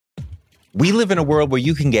We live in a world where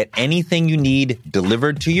you can get anything you need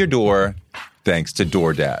delivered to your door thanks to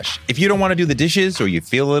DoorDash. If you don't want to do the dishes or you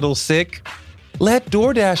feel a little sick, let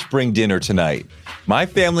DoorDash bring dinner tonight. My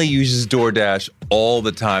family uses DoorDash all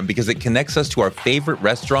the time because it connects us to our favorite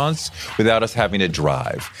restaurants without us having to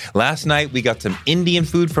drive. Last night, we got some Indian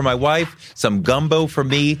food for my wife, some gumbo for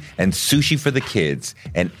me, and sushi for the kids.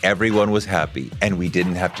 And everyone was happy, and we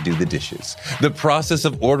didn't have to do the dishes. The process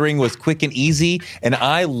of ordering was quick and easy, and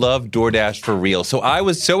I love DoorDash for real. So I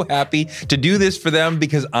was so happy to do this for them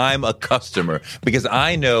because I'm a customer, because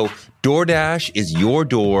I know DoorDash is your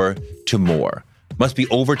door to more. Must be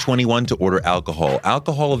over 21 to order alcohol.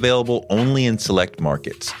 Alcohol available only in select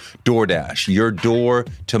markets. DoorDash, your door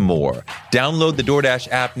to more. Download the DoorDash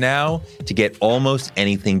app now to get almost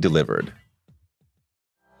anything delivered.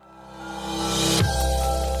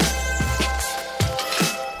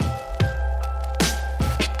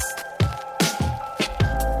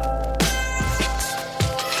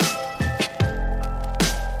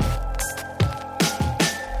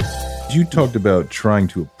 You talked about trying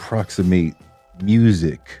to approximate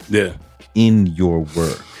music in your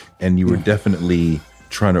work, and you were definitely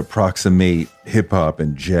trying to approximate hip-hop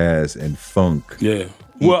and jazz and funk. Yeah.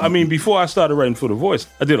 Well, I mean, before I started writing for The Voice,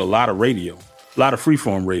 I did a lot of radio, a lot of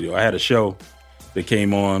freeform radio. I had a show that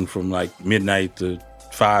came on from like midnight to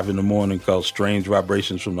 5 in the morning called Strange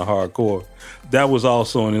Vibrations from the Hardcore. That was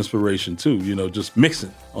also an inspiration too, you know, just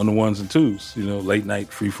mixing on the ones and twos, you know, late night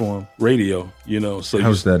freeform radio, you know. So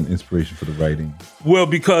how's that an inspiration for the writing? Well,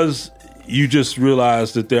 because you just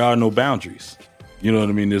realize that there are no boundaries. You know what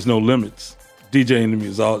I mean? There's no limits. DJing to me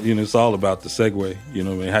is all, you know, it's all about the segue, you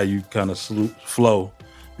know what I mean? How you kind of flow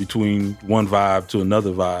between one vibe to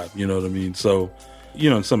another vibe, you know what I mean? So, you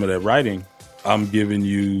know, in some of that writing, I'm giving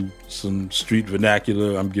you some street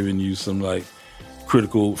vernacular. I'm giving you some like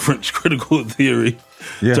French critical theory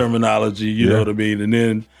terminology, you know what I mean?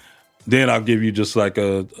 And then I'll give you just like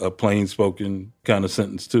a plain spoken kind of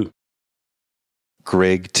sentence too.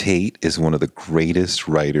 Greg Tate is one of the greatest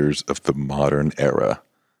writers of the modern era.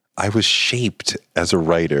 I was shaped as a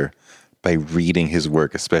writer by reading his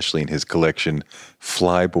work, especially in his collection,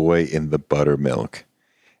 Flyboy in the Buttermilk,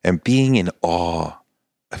 and being in awe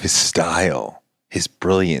of his style, his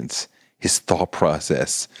brilliance, his thought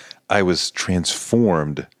process. I was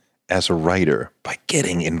transformed as a writer by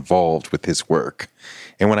getting involved with his work.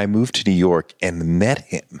 And when I moved to New York and met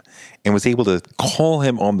him and was able to call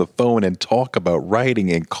him on the phone and talk about writing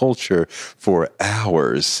and culture for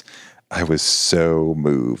hours, I was so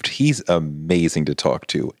moved. He's amazing to talk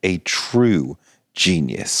to, a true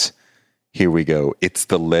genius. Here we go. It's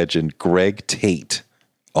the legend Greg Tate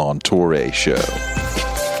on Torre Show.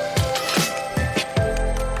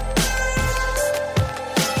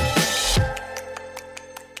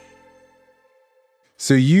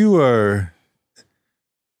 So you are,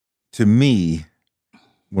 to me,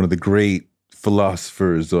 one of the great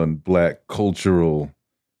philosophers on Black cultural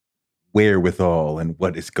wherewithal and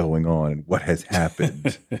what is going on and what has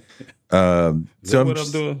happened. I'm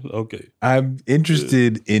doing? Okay. I'm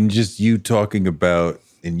interested in just you talking about,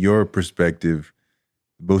 in your perspective,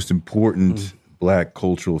 the most important Black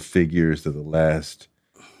cultural figures of the last,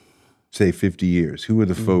 say, 50 years. Who are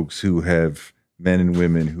the folks who have, men and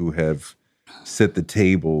women who have set the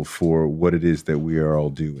table for what it is that we are all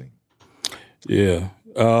doing? Yeah.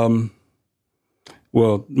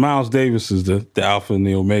 Well, Miles Davis is the alpha and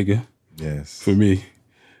the omega. Yes. For me.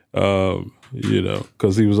 You know,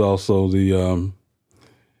 because he was also the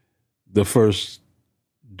first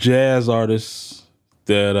jazz artist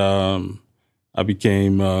that I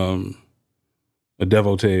became a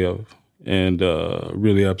devotee of and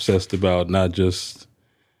really obsessed about not just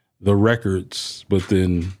the records, but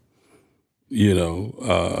then, you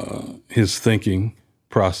know, his thinking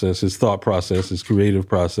process, his thought process, his creative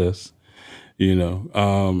process, you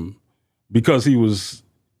know, because he was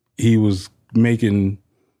making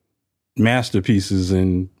masterpieces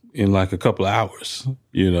in like a couple of hours,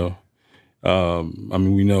 you know. I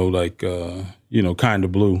mean, we know like, you know, Kinda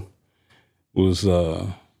Blue was,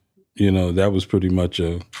 you know, that was pretty much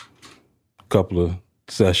a couple of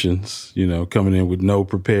sessions, you know, coming in with no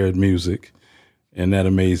prepared music and that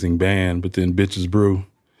amazing band. But then Bitches Brew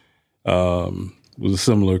was a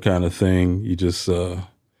similar kind of thing. You just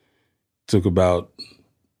took about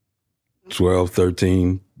 12,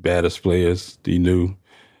 13 baddest players he knew.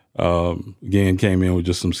 Again, came in with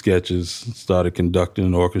just some sketches, started conducting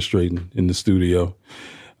and orchestrating in the studio.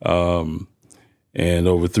 And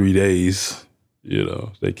over 3 days, you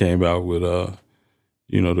know, they came out with,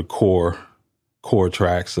 you know, the core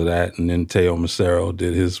tracks of that. And then Teo Macero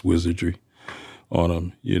did his wizardry on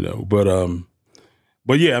them, you know. But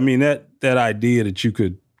But yeah, I mean, that idea that you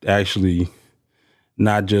could actually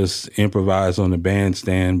not just improvise on the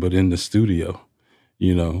bandstand, but in the studio,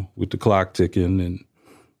 with the clock ticking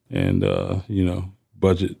and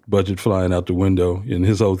budget flying out the window. And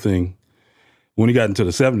his whole thing, when he got into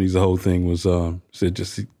the 70s, the whole thing was, he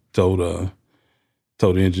told the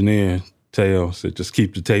engineer, Teo, said, just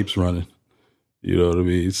keep the tapes running. You know what I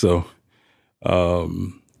mean? So,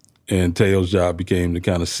 and Teo's job became to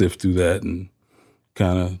kind of sift through that and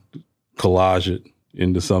kind of collage it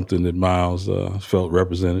into something that Miles felt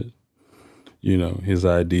represented, his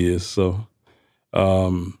ideas. So,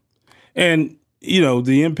 and,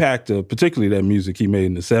 the impact of particularly that music he made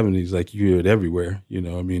in the 70s, like you hear it everywhere.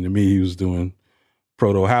 I mean, to me, he was doing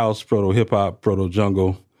proto house, proto hip hop, proto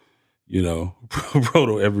jungle,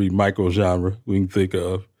 proto every micro genre we can think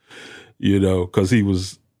of, because he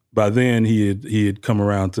was, by then he had come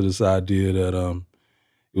around to this idea that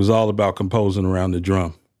it was all about composing around the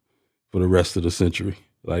drum for the rest of the century.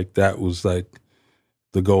 Like that was like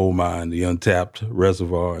the gold mine, the untapped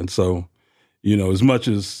reservoir. And so, as much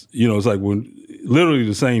as, it's like when literally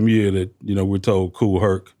the same year that, we're told Kool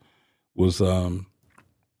Herc was kind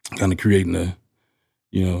of creating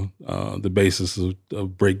the basis of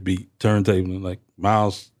breakbeat turntable. Like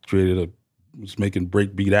Miles was making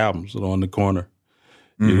breakbeat albums on the corner,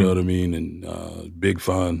 you know what I mean? And Big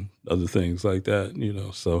Fun, other things like that,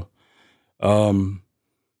 So,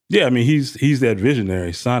 yeah, I mean, he's that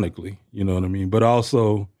visionary sonically, you know what I mean? But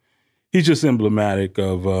also, he's just emblematic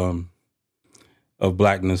of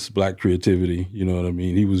blackness, black creativity, you know what I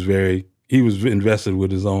mean? He was invested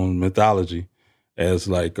with his own mythology as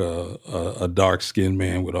like a dark-skinned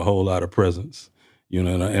man with a whole lot of presence,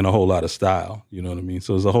 and a whole lot of style, you know what I mean?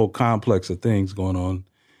 So there's a whole complex of things going on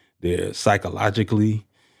there psychologically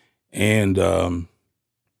and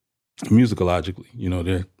musicologically.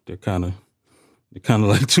 They're kind of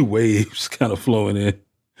like two waves kind of flowing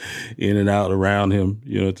in and out around him,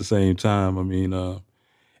 at the same time. I mean,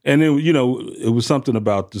 and then, it was something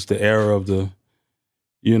about just the era of the,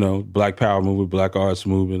 Black Power movement, Black Arts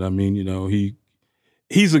movement. I mean,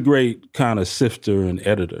 he's a great kind of sifter and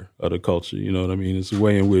editor of the culture, you know what I mean? It's a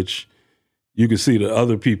way in which you could see that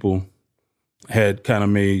other people had kind of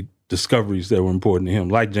made discoveries that were important to him,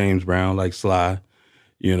 like James Brown, like Sly,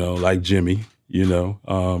 like Jimmy,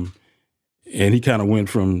 and he kind of went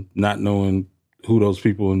from not knowing who those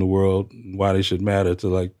people in the world and why they should matter to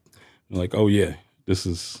like, oh yeah, this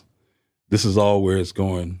is all where it's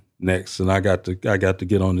going next. And I got to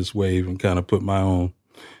get on this wave and kind of put my own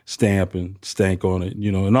stamp and stank on it,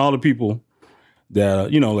 and all the people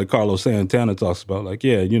that, like Carlos Santana talks about, like,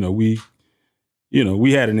 yeah, we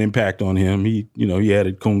had an impact on him. He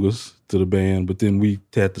added congas to the band, but then we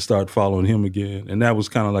had to start following him again. And that was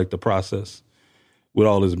kind of like the process with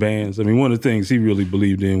all his bands. I mean, one of the things he really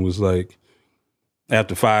believed in was like,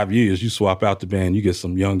 after 5 years, you swap out the band, you get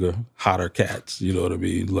some younger, hotter cats, you know what I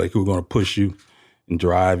mean? Like, who are going to push you and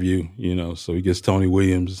drive you, So he gets Tony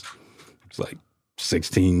Williams. It's like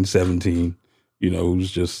 16, 17,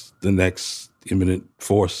 who's just the next imminent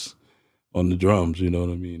force on the drums, you know what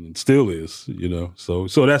I mean? And still is, So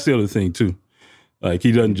that's the other thing, too. Like,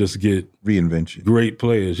 he doesn't just get reinvention, great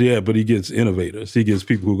players. Yeah, but he gets innovators. He gets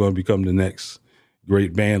people who are going to become the next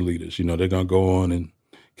great band leaders. They're going to go on and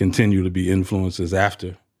continue to be influences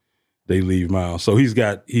after they leave Miles. So he's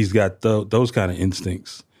got those kind of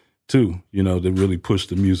instincts too, that really push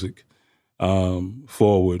the music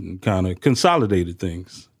forward and kind of consolidated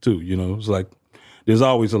things too. It's like there's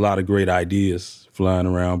always a lot of great ideas flying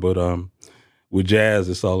around, but with jazz,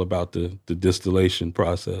 it's all about the distillation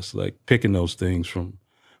process, like picking those things from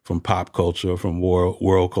pop culture, from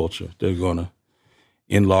world culture. They're going to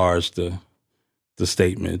enlarge the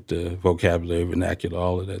statement, the vocabulary, vernacular,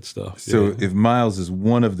 all of that stuff. So if Miles is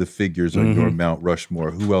one of the figures on your Mount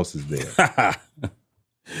Rushmore, who else is there?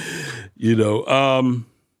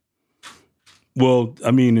 Well,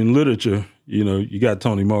 I mean, in literature, you got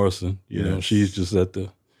Toni Morrison. She's just at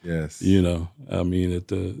the, yes. I mean, at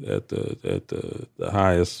the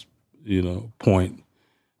highest, point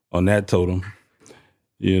on that totem.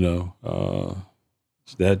 It's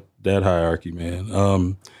that hierarchy,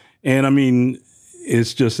 man. And I mean,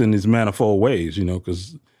 it's just in these manifold ways,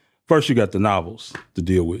 because first you got the novels to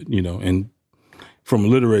deal with, and from a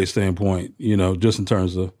literary standpoint, just in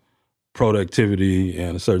terms of productivity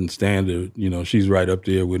and a certain standard, she's right up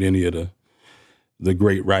there with any of the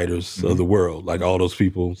great writers of the world, like all those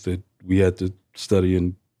people that we had to study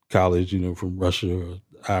in college, from Russia or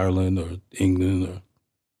Ireland or England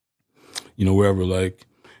or, wherever. Like,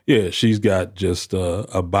 yeah, she's got just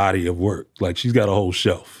a body of work. Like, she's got a whole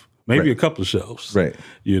shelf. maybe Right. a couple of shelves, Right.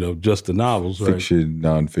 Just the novels, right? Fiction,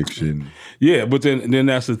 nonfiction. Yeah, but then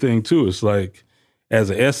that's the thing too. It's like, as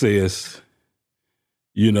an essayist,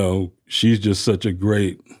 she's just such a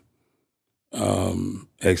great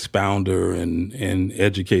expounder and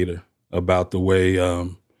educator about the way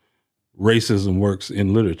racism works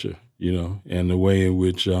in literature, and the way in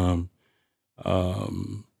which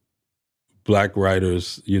Black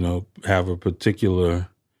writers, have a particular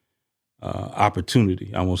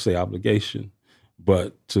opportunity. I won't say obligation,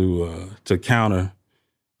 but to counter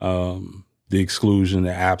the exclusion,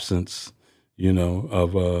 the absence,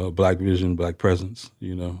 of Black vision, Black presence,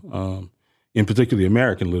 in particularly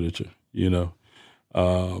American literature,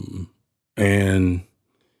 and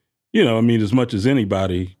as much as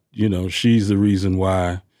anybody, she's the reason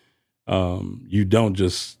why you don't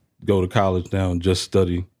just go to college now and just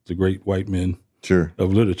study the great white men Sure.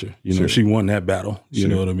 of literature. Sure. She won that battle. You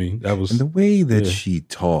know what I mean? That was And the way that yeah. she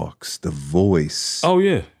talks, the voice Oh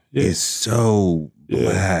yeah, yeah. is so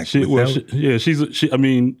black. She's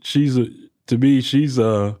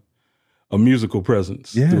a musical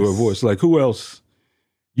presence Yes. through her voice. Like, who else?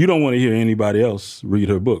 You don't want to hear anybody else read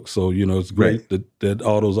her book. So, it's great that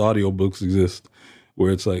all those audio books exist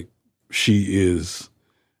where it's like she is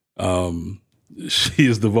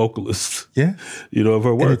the vocalist. Yeah. Of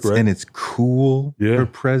her work, right? And it's cool, Yeah. her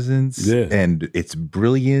presence. Yeah. And it's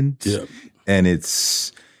brilliant. Yeah. And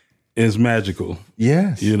it's magical.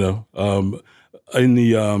 yes. In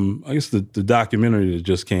the I guess the documentary that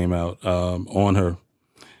just came out on her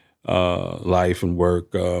life and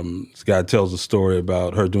work, this guy tells a story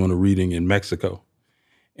about her doing a reading in Mexico,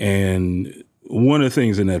 and one of the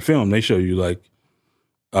things in that film, they show you like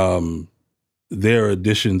their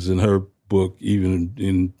additions in her book, even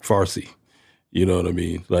in Farsi. You know what I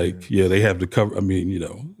mean? Like, yeah, they have the cover. I mean,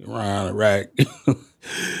 Iran, Iraq,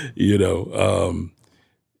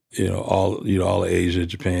 all of Asia,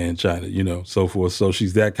 Japan, China, so forth. So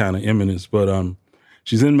she's that kind of eminence. But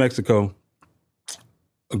she's in Mexico.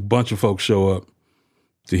 A bunch of folks show up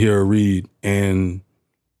to hear her read, and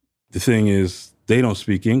the thing is, they don't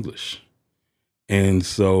speak English. And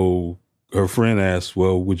so her friend asked,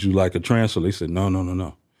 "Well, would you like a translator?" They said,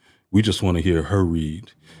 "No. We just want to hear her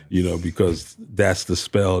read, because that's the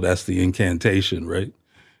spell, that's the incantation, right?"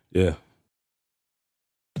 Yeah.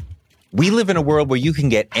 We live in a world where you can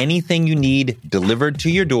get anything you need delivered to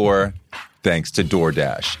your door thanks to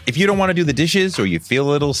DoorDash. If you don't want to do the dishes or you feel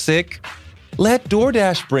a little sick, let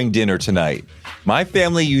DoorDash bring dinner tonight. My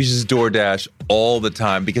family uses DoorDash all the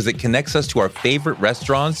time because it connects us to our favorite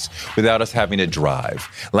restaurants without us having to drive.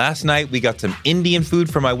 Last night, we got some Indian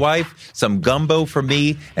food for my wife, some gumbo for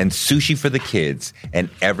me, and sushi for the kids. And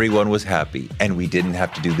everyone was happy, and we didn't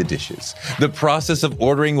have to do the dishes. The process of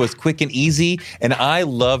ordering was quick and easy, and I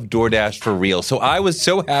love DoorDash for real. So I was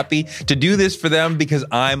so happy to do this for them because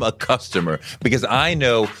I'm a customer, because I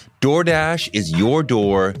know DoorDash is your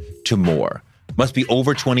door to more. Must be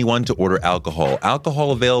over 21 to order alcohol.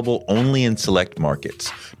 Alcohol available only in select markets.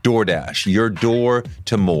 DoorDash, your door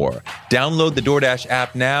to more. Download the DoorDash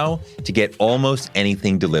app now to get almost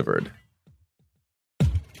anything delivered.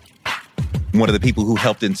 One of the people who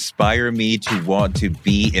helped inspire me to want to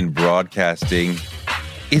be in broadcasting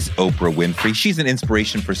is Oprah Winfrey. She's an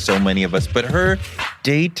inspiration for so many of us, but her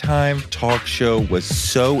daytime talk show was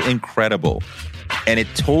so incredible. And it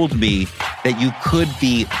told me that you could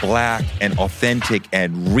be Black and authentic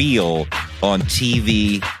and real on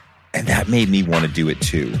TV. And that made me want to do it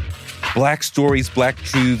too. Black Stories, Black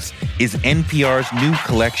Truths is NPR's new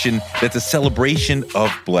collection that's a celebration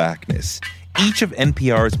of Blackness. Each of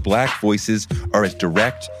NPR's Black voices are as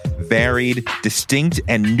direct, varied, distinct,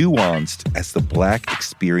 and nuanced as the Black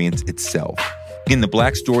experience itself. In the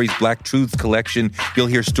Black Stories, Black Truths collection, you'll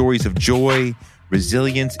hear stories of joy,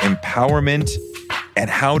 resilience, empowerment, and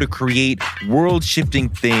how to create world-shifting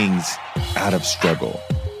things out of struggle.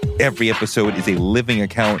 Every episode is a living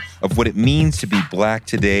account of what it means to be Black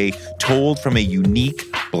today, told from a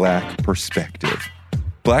unique Black perspective.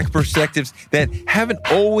 Black perspectives that haven't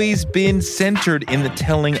always been centered in the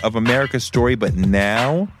telling of America's story, but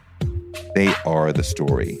now they are the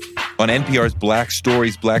story. On NPR's Black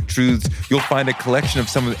Stories, Black Truths, you'll find a collection of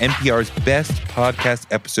some of NPR's best podcast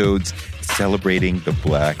episodes celebrating the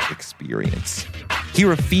Black experience.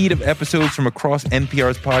 Hear a feed of episodes from across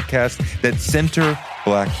NPR's podcasts that center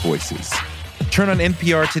Black voices. Turn on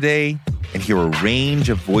NPR today and hear a range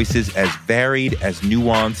of voices as varied, as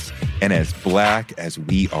nuanced, and as Black as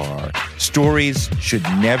we are. Stories should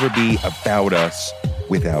never be about us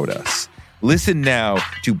without us. Listen now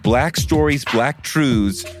to Black Stories, Black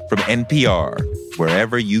Truths from NPR,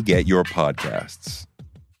 wherever you get your podcasts.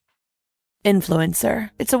 Influencer.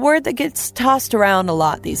 It's a word that gets tossed around a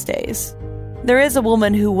lot these days. There is a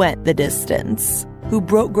woman who went the distance, who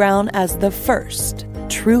broke ground as the first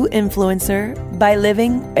true influencer by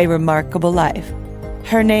living a remarkable life.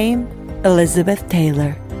 Her name, Elizabeth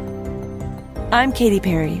Taylor. I'm Katy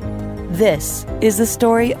Perry. This is the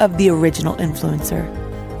story of the original influencer.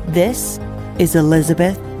 This is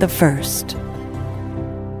Elizabeth the First.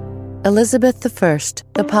 Elizabeth the First,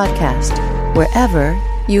 the podcast, wherever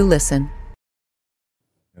you listen.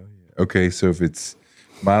 Okay, so if it's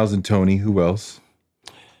Miles and Tony, who else?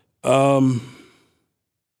 I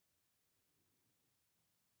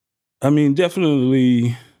mean,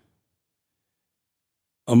 definitely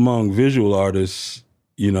among visual artists,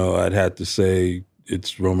 I'd have to say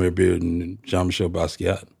it's Romare Bearden and Jean-Michel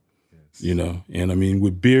Basquiat, And I mean,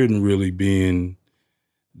 with Bearden really being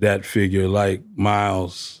that figure like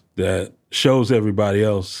Miles that shows everybody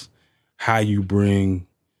else how you bring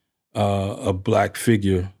a Black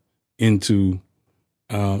figure into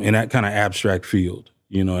in that kind of abstract field,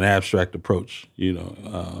 an abstract approach,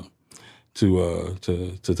 to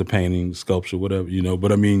painting, sculpture, whatever,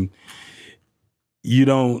 But I mean,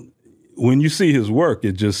 when you see his work,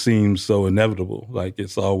 it just seems so inevitable, like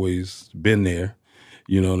it's always been there,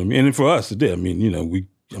 you know what I mean? And for us, it did. I mean,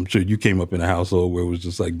 I'm sure you came up in a household where it was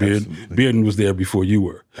just like Bearden was there before you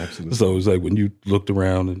were. Absolutely. So it was like when you looked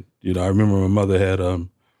around and, I remember my mother had,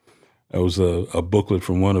 it was a booklet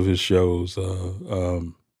from one of his shows. But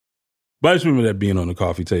I just remember that being on the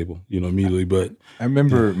coffee table, immediately. But I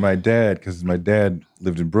remember my dad, because my dad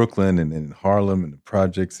lived in Brooklyn and in Harlem and the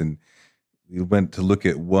projects, and we went to look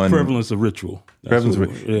at one prevalence of ritual.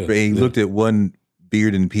 He looked at one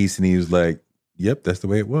Bearden piece and he was like, "Yep, that's the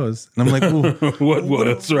way it was." And I'm like, "Well, what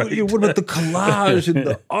about the collage and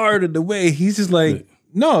the art and the way?" He's just like,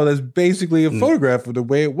 "No, that's basically a photograph of the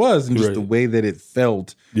way it was, and just the way that it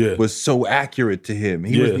felt was so accurate to him.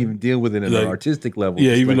 He wasn't even dealing with it at an artistic level.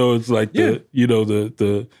 Yeah, even though it's like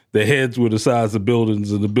the heads were the size of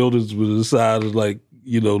buildings and the buildings were the size of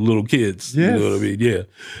little kids. Yes. You know what I mean? Yeah.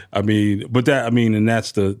 I mean, and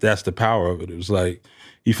that's the power of it. It was like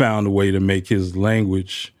he found a way to make his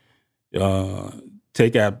language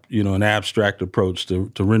take an abstract approach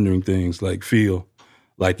to rendering things feel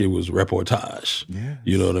like it was reportage. Yes.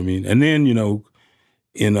 You know what I mean? And then,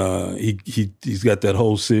 he's got that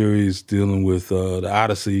whole series dealing with the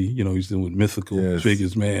Odyssey, he's dealing with mythical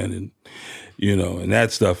figures, man. And, and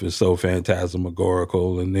that stuff is so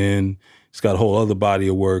phantasmagorical. And then he's got a whole other body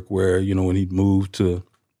of work where, when he moved to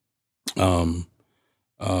the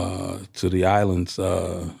islands,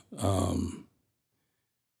 oh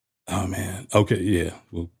man. Okay. Yeah.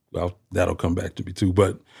 Well, that'll come back to me too.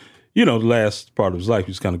 But, the last part of his life,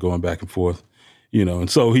 he's kind of going back and forth, and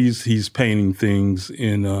so he's painting things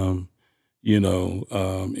in,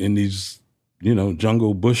 in these,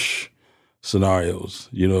 jungle bush scenarios,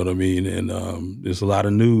 you know what I mean? And there's a lot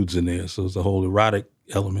of nudes in there. So there's a whole erotic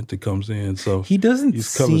element that comes in. So he doesn't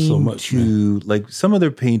seem so much, like some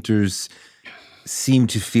other painters seem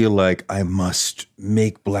to feel like I must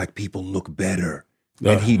make Black people look better.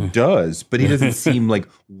 And he does, but he doesn't seem like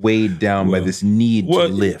weighed down by this need to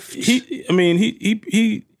lift.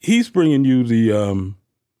 He's bringing you the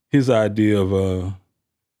his idea of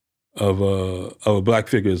a Black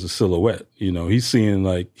figure as a silhouette. He's seeing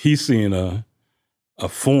a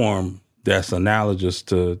form that's analogous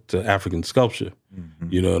to African sculpture. Mm-hmm.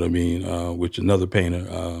 You know what I mean? Which another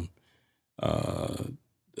painter,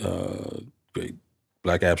 great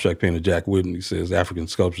Black abstract painter Jack Wooden, he says African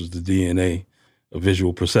sculpture is the DNA of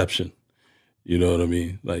visual perception. You know what I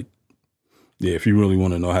mean? If you really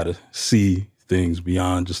want to know how to see things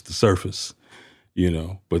beyond just the surface,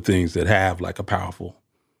 but things that have a powerful,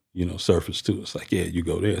 surface to it. It's you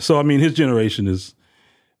go there. So, I mean, his generation is,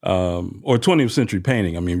 or 20th century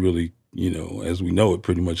painting, I mean, really, as we know, it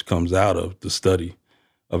pretty much comes out of the study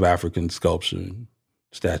of African sculpture and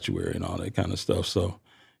statuary and all that kind of stuff. So,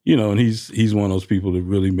 and he's one of those people that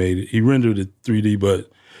really made it. He rendered it 3D,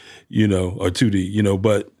 but or 2D,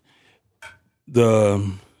 but the,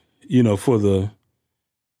 for the,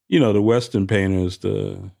 the Western painters,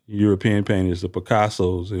 the European painters, the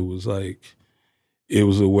Picassos, it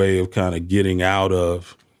was a way of kind of getting out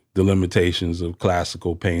of the limitations of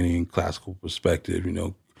classical painting, classical perspective,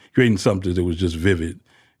 creating something that was just vivid,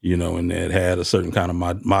 and that had a certain kind of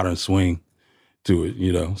modern swing to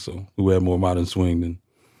it, so who had more modern swing than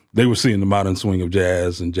they were seeing the modern swing of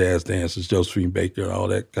jazz and jazz dancers, Josephine Baker, all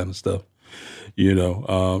that kind of stuff,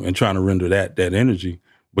 and trying to render that energy.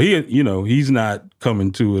 But he, he's not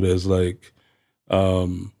coming to it as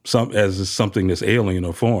something that's alien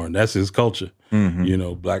or foreign. That's his culture.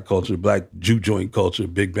 Black culture, black juke joint culture,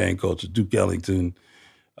 big band culture, Duke Ellington,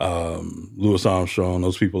 Louis Armstrong,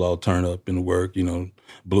 those people all turn up in the work,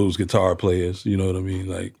 blues guitar players, you know what I mean?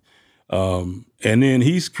 Like, and then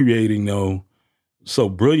he's creating, so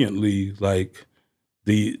brilliantly, like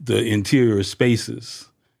the interior spaces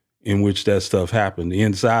in which that stuff happened, the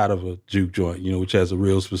inside of a juke joint, which has a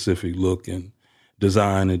real specific look and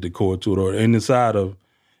design and decor to it, or inside of,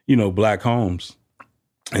 black homes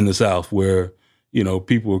in the South where,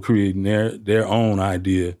 people were creating their own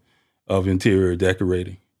idea of interior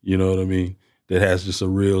decorating, you know what I mean? That has just a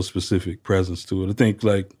real specific presence to it. I think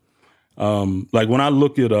like when I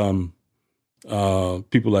look at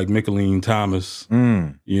people like Micheline Thomas,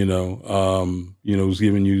 who's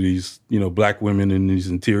giving you these, black women in these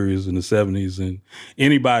interiors in the 70s, and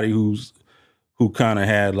anybody who kind of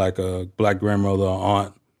had like a black grandmother or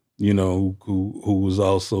aunt, who was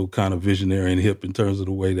also kind of visionary and hip in terms of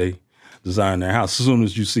the way they designed their house. As soon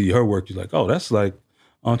as you see her work, you're like, oh, that's like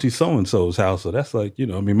Auntie so-and-so's house. So that's like,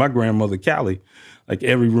 my grandmother Callie, like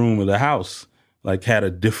every room of the house, like had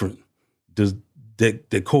a different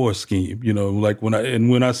decor scheme, like when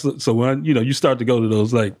you start to go to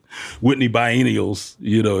those like Whitney biennials,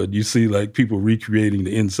 and you see like people recreating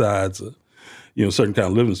the insides of, certain kind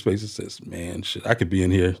of living spaces, says, man, shit, I could be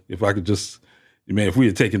in here if I could just, if we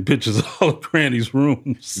had taken pictures of all of Granny's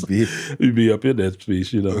rooms, we'd be up in that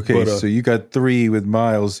piece, Okay, so you got 3 with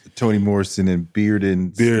Miles, Toni Morrison, and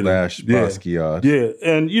Bearden / Basquiat. Yeah,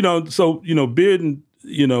 and Bearden,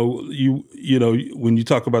 when you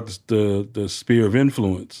talk about the sphere of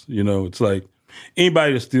influence, it's like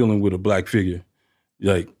anybody that's dealing with a black figure,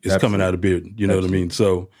 like it's coming out of Bearden, you know what I mean?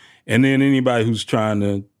 So, and then anybody who's trying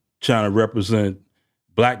to represent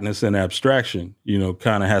blackness and abstraction,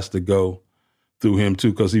 kind of has to go through him too,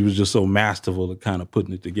 because he was just so masterful at kind of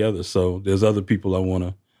putting it together. So there's other people I want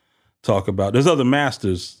to talk about. There's other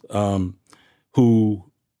masters who,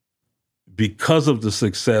 because of the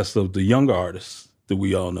success of the younger artists that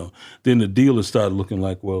we all know, then the dealers started looking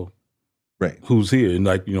like, well, right, who's here? And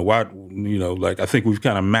like, why, like I think we've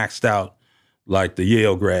kind of maxed out like the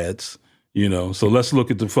Yale grads, so let's look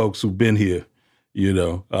at the folks who've been here,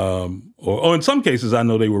 or in some cases, I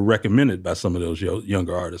know they were recommended by some of those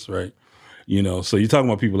younger artists, right? So you're talking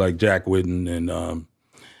about people like Jack Whitten and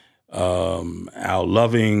Al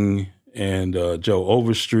Loving and Joe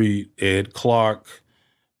Overstreet, Ed Clark.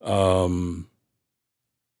 Man,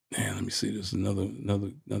 let me see. There's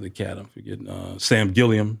another cat I'm forgetting. Sam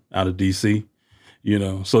Gilliam out of D.C.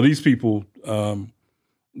 So these people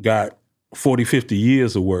got 40, 50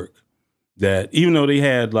 years of work that even though they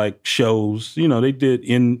had like shows, they did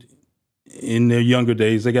in their younger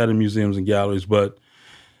days, they got in museums and galleries, but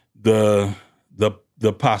the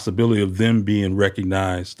possibility of them being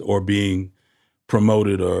recognized or being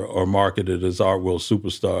promoted or marketed as art world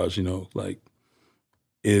superstars, like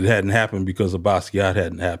it hadn't happened because of Basquiat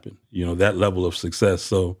hadn't happened, that level of success.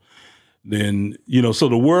 So then, so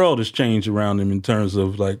the world has changed around them in terms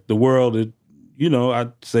of like the world,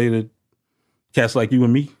 I'd say that cats like you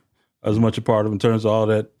and me are as much a part of in terms of all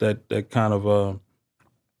that kind of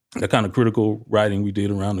critical writing we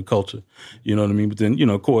did around the culture, you know what I mean? But then,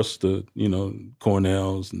 of course, the,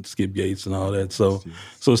 Cornells and Skip Gates and all that. So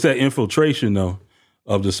it's that infiltration, though,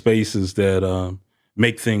 of the spaces that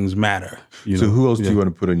make things matter. So who else do you want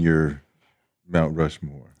to put on your Mount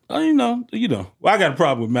Rushmore? Well, I got a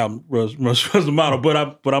problem with Mount Rushmore as a model, but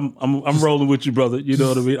I'm rolling with you, brother. You know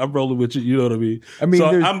what I mean? I'm rolling with you. You know what I mean?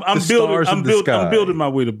 So I'm building my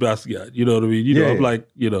way to Basquiat. You know what I mean? I'm like,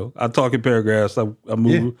 I talk in paragraphs. I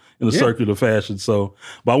move in a circular fashion. So,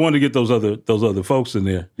 but I wanted to get those other folks in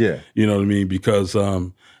there. Yeah, you know what I mean? Because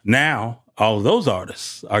now all of those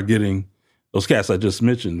artists are getting those cats I just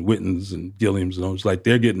mentioned, Whittens and Gilliams, and those, like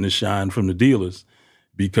they're getting the shine from the dealers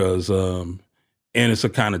because. And it's a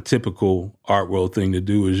kind of typical art world thing to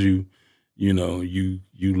do is you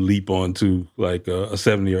leap onto like a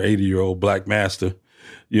 70 or 80-year-old black master,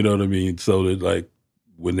 you know what I mean? So that like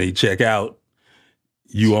when they check out,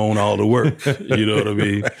 you own all the work, you know what I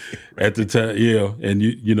mean? Right. At the time, and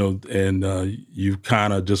you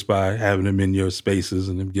kind of just by having them in your spaces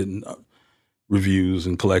and them getting reviews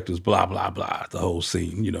and collectors, blah, blah, blah, the whole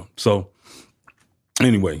scene, So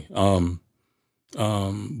anyway,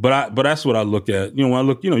 but that's what I look at. When I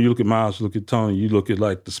look, you look at Miles, you look at Tony, you look at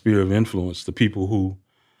like the sphere of influence, the people who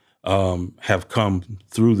have come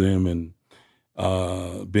through them and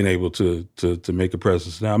been able to make a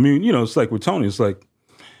presence. Now, I mean, it's like with Tony, it's like,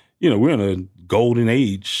 we're in a golden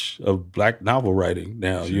age of black novel writing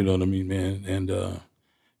now. Sure. You know what I mean, man? And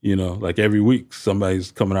You know, like every week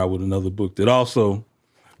somebody's coming out with another book that also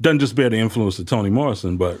doesn't just bear the influence of Toni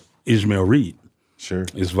Morrison, but Ishmael Reed. Sure.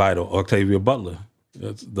 Is vital. Octavia Butler.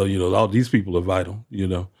 You know, all these people are vital, you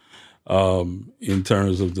know, in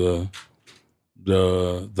terms of the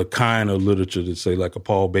kind of literature that, say, like a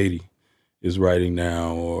Paul Beatty is writing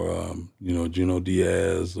now, or, you know, Junot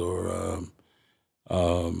Diaz, or,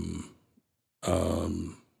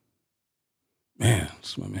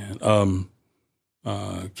 what's my man?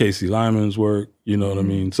 Casey Lyman's work, you know what I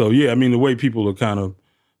mean? So, yeah, I mean, the way people are kind of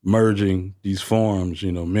merging these forms,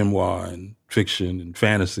 you know, memoir and fiction and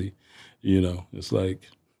fantasy, you know, it's like,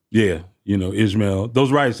 yeah, you know, Ishmael,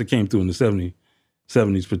 those writers that came through in the 70s,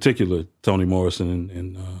 particular Toni Morrison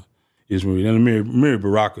and Ishmael, and Amiri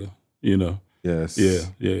Baraka, you know. Yes. Yeah,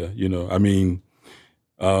 you know, I mean,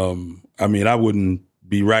 I wouldn't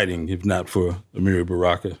be writing if not for Amiri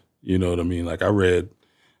Baraka, you know what I mean? Like, I read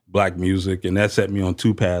Black music, and that set me on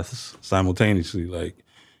two paths simultaneously, like,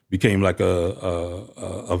 became like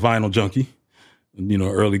a vinyl junkie, you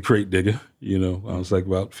know, early crate digger, you know, I was like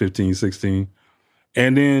about 15, 16.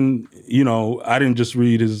 And then, you know, I didn't just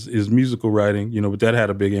read his musical writing, you know, but that had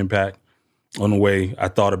a big impact on the way I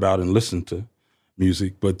thought about and listened to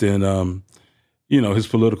music. But then, you know, his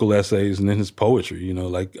political essays and then his poetry, you know,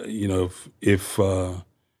 like, you know, if I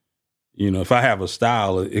have a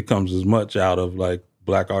style, it comes as much out of like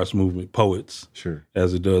Black arts movement poets, sure,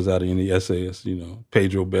 as it does out of any essayists. You know,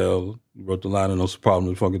 Pedro Bell wrote the line of "No Problem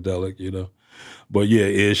with Funkadelic," you know. But yeah,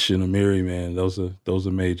 Ish and Amiri, man, those are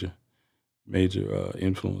major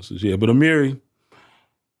influences. Yeah, but Amiri,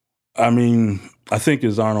 I mean, I think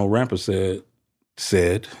as Arnold Rampersad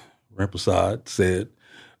said,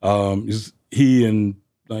 he and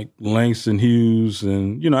like Langston Hughes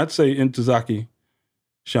and, you know, I'd say Ntozake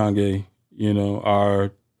Shange, you know,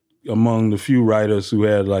 are among the few writers who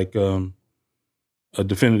had like a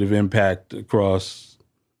definitive impact across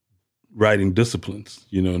writing disciplines,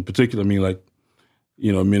 you know, in particular, I mean, like,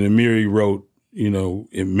 you know, Amiri wrote, you know,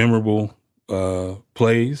 memorable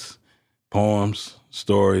plays, poems,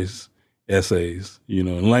 stories, essays, you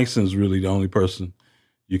know, and Langston's really the only person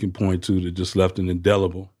you can point to that just left an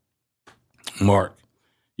indelible mark,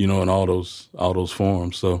 you know, in all those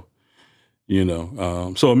forms. So, you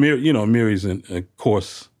know, so Amiri's a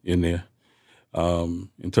course in there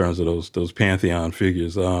in terms of those pantheon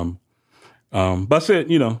figures. But I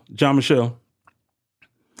said, you know, John Michel,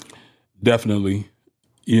 definitely,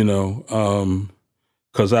 you know,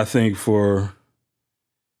 because I think for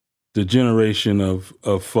the generation of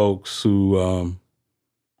folks who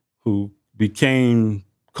became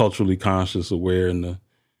culturally conscious, aware in the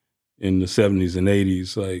 70s and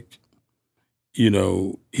 80s, like, you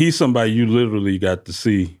know, he's somebody you literally got to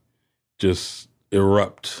see just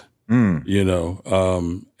erupt, you know,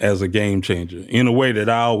 as a game changer in a way that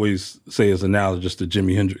I always say is analogous to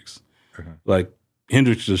Jimi Hendrix. Uh-huh. Like,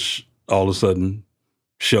 Hendrix just all of a sudden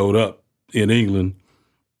showed up in England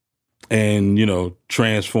and, you know,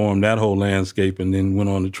 transformed that whole landscape, and then went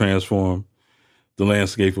on to transform the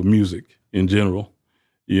landscape of music in general,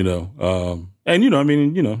 you know. And, you know, I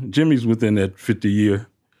mean, you know, Jimmy's within that 50-year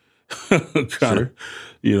kind of,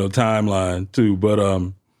 you know, timeline too. But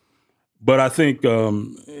I think,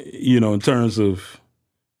 you know, in terms of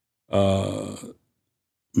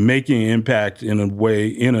making impact in a way,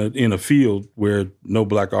 in a field where no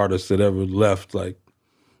Black artists had ever left, like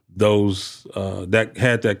those that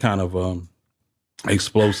had that kind of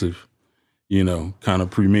explosive, you know, kind of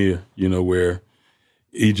premiere, you know, where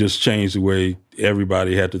he just changed the way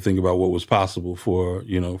everybody had to think about what was possible for,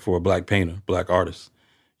 you know, for a Black painter, Black artist,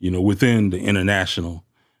 you know, within the international,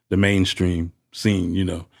 the mainstream scene, you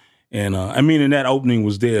know. And I mean, and that opening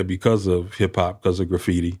was there because of hip hop, because of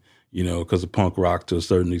graffiti, you know, because of punk rock to a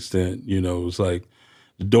certain extent. You know, it was like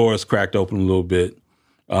the doors cracked open a little bit.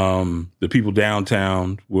 The people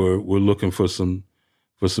downtown were looking for some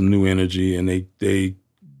new energy, and they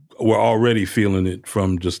were already feeling it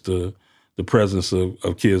from just the presence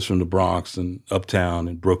of kids from the Bronx and Uptown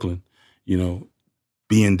and Brooklyn, you know,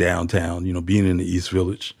 being downtown, you know, being in the East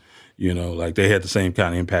Village, you know, like they had the same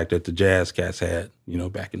kind of impact that the jazz cats had, you know,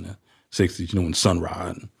 back in the 60s, you know, when Sun Ra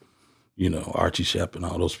and, you know, Archie Shepp and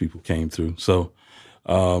all those people came through. So,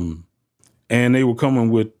 and they were coming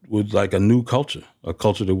with like a new culture, a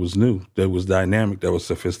culture that was new, that was dynamic, that was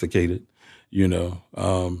sophisticated, you know,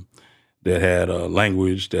 that had a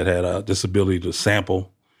language, that had this ability to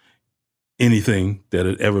sample anything that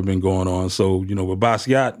had ever been going on. So, you know, with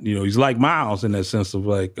Basquiat, you know, he's like Miles in that sense of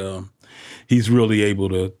like, he's really able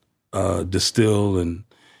to distill and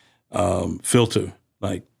filter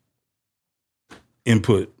like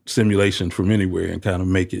input simulation from anywhere and kind of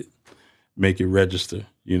make it register,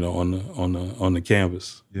 on the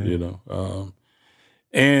canvas,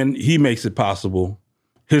 and he makes it possible.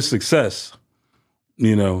 His success,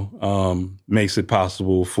 makes it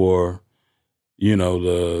possible for,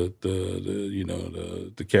 the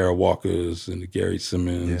Kara Walkers and the Gary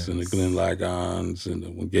Simmons and the Glenn Lagons and the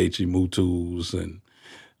Wangechi Mutus and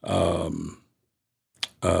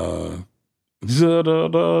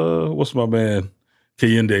what's my man?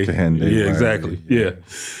 Kehinde. Yeah, exactly.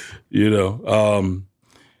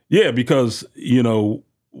 Yeah. Because,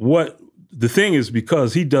 what the thing is,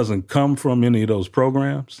 because he doesn't come from any of those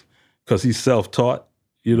programs, because he's self-taught,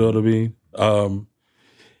 you know what I mean?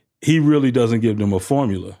 He really doesn't give them a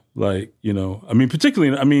formula. Like,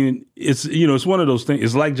 particularly, it's, it's one of those things.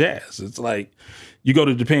 It's like jazz. It's like you go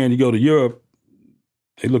to Japan, you go to Europe,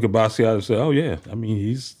 they look at Basquiat and say, oh, yeah,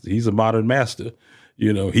 he's a modern master.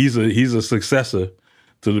 He's a successor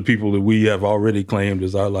to the people that we have already claimed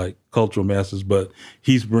as our, cultural masters, but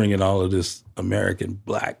he's bringing all of this American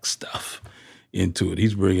black stuff into it.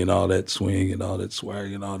 He's bringing all that swing and all that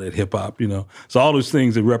swag and all that hip hop, So all those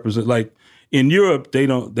things that represent, like in Europe, they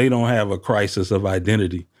don't have a crisis of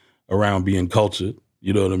identity around being cultured,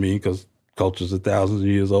 you know what I mean? Because cultures are thousands of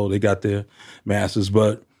years old. They got their masters,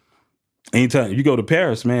 but anytime you go to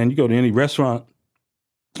Paris, man, you go to any restaurant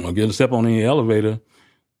or get a step on any elevator,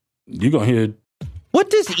 you're going to hear. What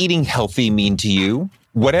does eating healthy mean to you?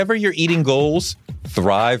 Whatever your eating goals,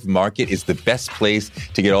 Thrive Market is the best place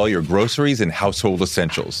to get all your groceries and household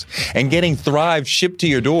essentials. And getting Thrive shipped to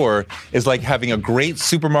your door is like having a great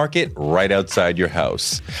supermarket right outside your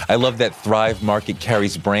house. I love that Thrive Market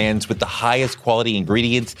carries brands with the highest quality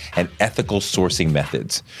ingredients and ethical sourcing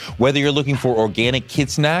methods. Whether you're looking for organic kid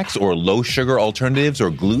snacks or low-sugar alternatives or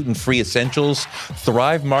gluten-free essentials,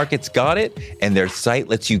 Thrive Market's got it, and their site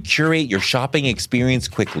lets you curate your shopping experience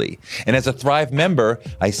quickly. And as a Thrive member,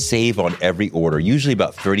 I save on every order, usually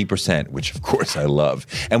about 30%, which of course I love.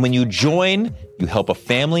 And when you join, you help a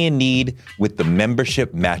family in need with the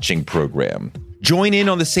membership matching program. Join in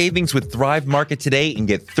on the savings with Thrive Market today and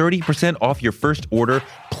get 30% off your first order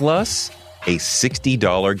plus a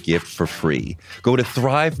 $60 gift for free. Go to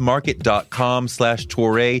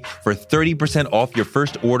thrivemarket.com/Toure for 30% off your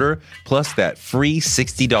first order plus that free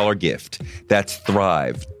 $60 gift. That's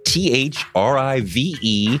Thrive,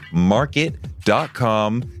 THRIVE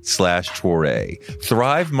market.com/Toure.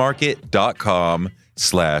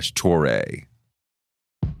 thrivemarket.com/Toure.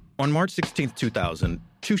 On March 16, 2000,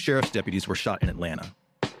 2 sheriff's deputies were shot in Atlanta.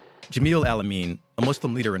 Jamil Al-Amin, a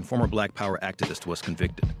Muslim leader and former Black Power activist, was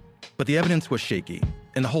convicted. But the evidence was shaky,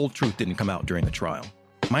 and the whole truth didn't come out during the trial.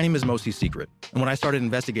 My name is Mosi Secret, and when I started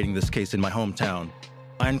investigating this case in my hometown,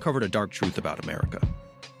 I uncovered a dark truth about America.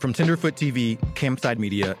 From Tenderfoot TV, Campside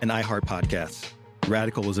Media, and iHeart Podcasts,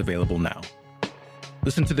 Radical is available now.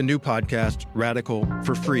 Listen to the new podcast, Radical,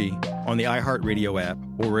 for free on the iHeart Radio app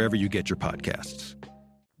or wherever you get your podcasts.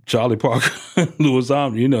 Charlie Parker, Louis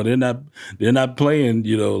Armstrong, they're not playing,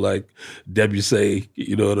 like Debussy,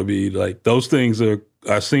 you know what I mean? Like those things are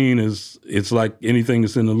seen as, it's like anything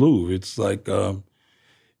that's in the Louvre. It's like,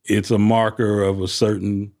 it's a marker of a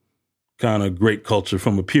certain kind of great culture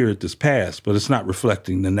from a period that's past, but it's not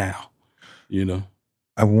reflecting the now,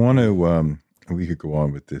 I want to, we could go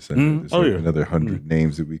on with this. I know there's another 100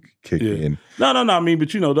 names that we could kick in. No.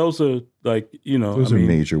 But those are like, those are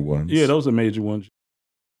major ones. Yeah, those are major ones.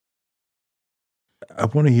 I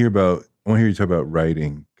want to hear you talk about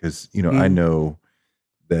writing because, I know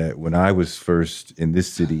that when I was first in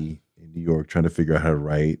this city in New York trying to figure out how to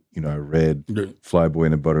write, I read Flyboy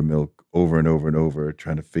and the Buttermilk over and over and over,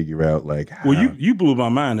 trying to figure out how. Well, you blew my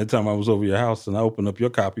mind that time I was over your house and I opened up your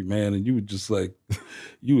copy, man, and you were just like,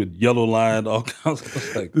 you would yellow line all kinds of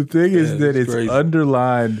stuff. The thing is that it's crazy.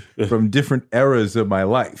 Underlined from different eras of my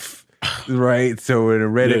life. Right. So when I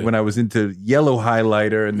read it when I was into yellow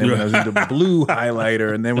highlighter, and then when I was into blue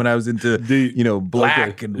highlighter, and then when I was into,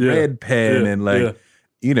 black and red pen and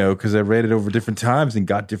because I read it over different times and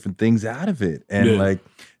got different things out of it. And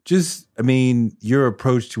your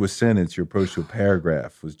approach to a sentence, your approach to a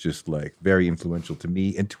paragraph was just very influential to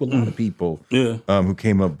me and to a lot of people who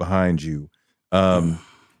came up behind you. Can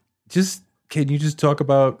you just talk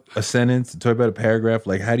about a sentence and talk about a paragraph?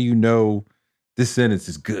 Like, how do you know this sentence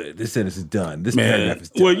is good? This sentence is done. This paragraph is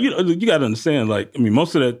done. Well, you got to understand,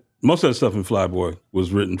 most of that stuff in Flyboy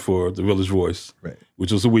was written for the Village Voice, right?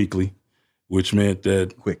 Which was a weekly, which meant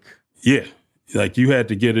that quick. Yeah, you had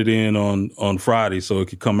to get it in on Friday so it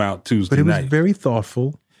could come out Tuesday night. But it was very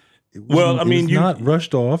thoughtful. It was not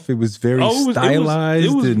rushed off. It was very stylized.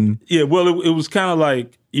 It was kind of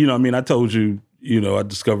like, I told you, I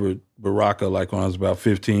discovered Baraka when I was about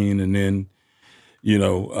 15, and then,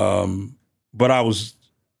 but I was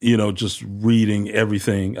just reading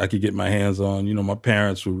everything I could get my hands on. My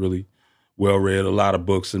parents were really well read, a lot of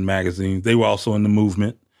books and magazines. They were also in the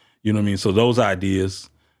movement, you know what I mean? So those ideas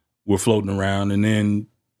were floating around. And then,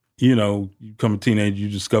 you become a teenager, you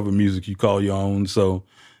discover music you call your own. So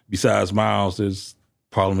besides Miles, there's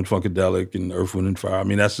Parliament Funkadelic and Earth, Wind and Fire. I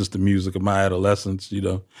mean, that's just the music of my adolescence,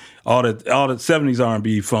 all that 70s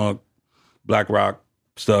R&B, funk, black rock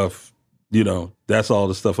stuff, that's all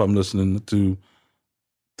the stuff I'm listening to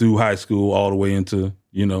through high school all the way into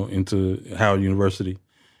Howard University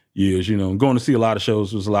years, going to see a lot of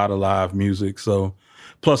shows. There's a lot of live music. So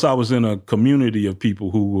plus I was in a community of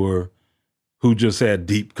people who just had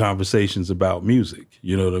deep conversations about music,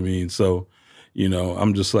 you know what I mean? So,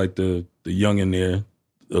 I'm just like the young in there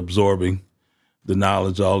absorbing the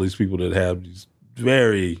knowledge of all these people that have these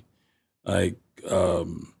very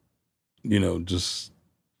just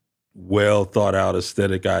well thought out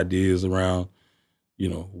aesthetic ideas around,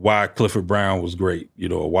 why Clifford Brown was great,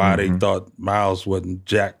 or why they thought Miles wasn't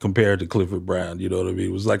jack compared to Clifford Brown, you know what I mean?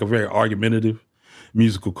 It was like a very argumentative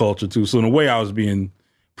musical culture too. So in a way I was being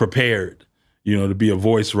prepared, to be a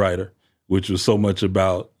voice writer, which was so much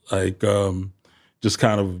about just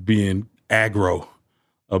kind of being aggro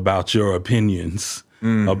about your opinions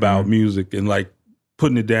about music and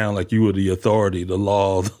putting it down like you were the authority, the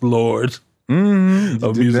law, the Lord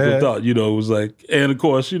of musical thought. It was and of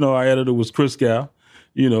course, our editor was Chris Gow,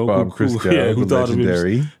 Bob Christgau, who thought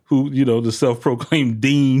legendary. of him, the self-proclaimed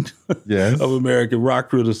dean of American rock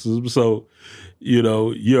criticism. So,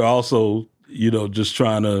 you're also, just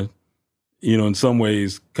trying to, in some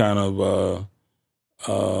ways kind of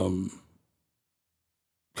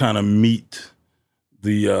meet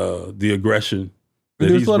the aggression that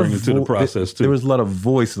he's bringing to the process too. There was a lot of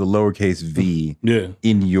voice of the lowercase v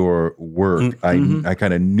in your work. I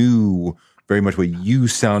kind of knew very much what you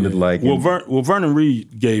sounded like. Well, Vernon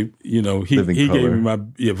Reid gave, he gave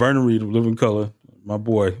me Vernon Reid of Living Color, my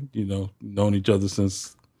boy, known each other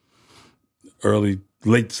since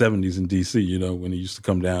late 70s in DC, when he used to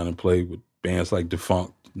come down and play with bands like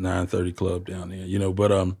Defunct, 930 Club down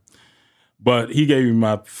there, but he gave me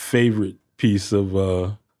my favorite piece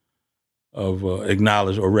of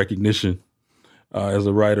acknowledge or recognition as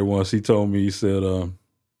a writer once. He told me, he said,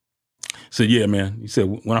 yeah, man. He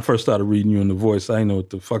said, when I first started reading you in The Voice, I didn't know what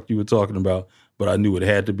the fuck you were talking about, but I knew it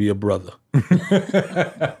had to be a brother.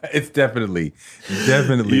 It's definitely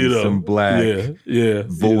some black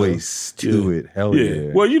voice to it. Hell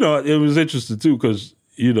yeah. Well, it was interesting too, because,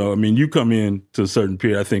 you come in to a certain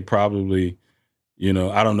period, I think probably,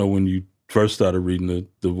 I don't know when you first started reading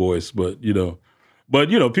the Voice, but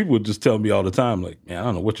people would just tell me all the time, like, man, I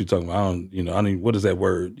don't know what you're talking about. What is that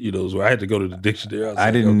word? So I had to go to the dictionary.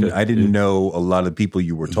 I didn't know a lot of people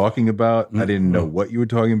you were talking about. I didn't know what you were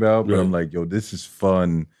talking about, but I'm like, yo, this is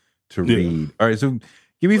fun to read. All right, so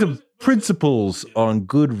give me some principles on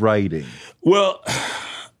good writing. Well,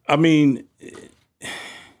 I mean,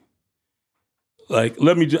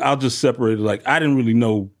 I'll just separate it. I didn't really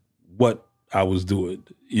know what I was doing,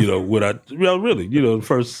 the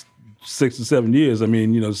first 6 or 7 years,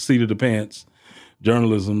 seat of the pants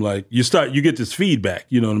journalism, you get this feedback,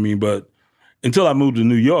 you know what I mean? But until I moved to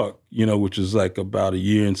New York, which is about a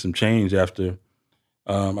year and some change after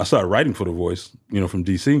I started writing for The Voice, from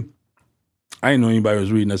DC, I didn't know anybody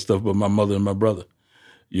was reading that stuff but my mother and my brother,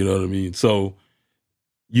 you know what I mean? So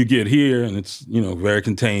you get here and it's, very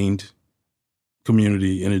contained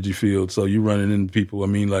community energy field. So you're running into people.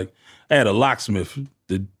 I had a locksmith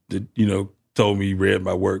that told me he read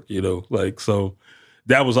my work, so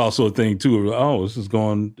that was also a thing too. Oh,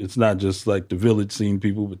 it's not just like the village scene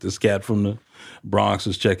people, but this cat from the Bronx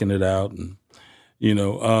is checking it out. And,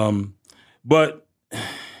 but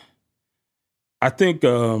I think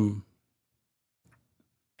in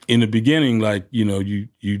the beginning, I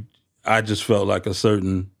just felt like a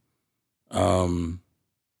certain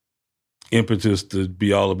impetus to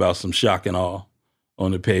be all about some shock and awe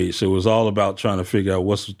on the page. So it was all about trying to figure out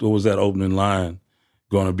what was that opening line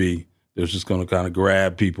going to be. It was just going to kind of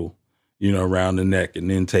grab people, around the neck and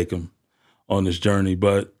then take them on this journey.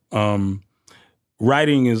 But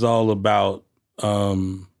writing is all about,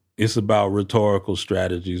 it's about rhetorical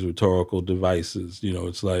strategies, rhetorical devices.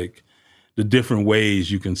 It's like the different ways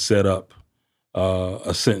you can set up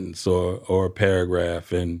a sentence or a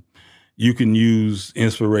paragraph. And you can use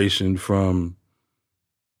inspiration from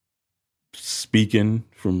speaking,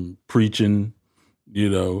 from preaching,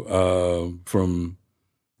 from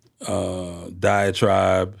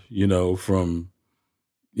diatribe, from,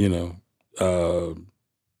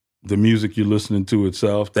 the music you're listening to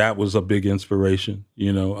itself. That was a big inspiration,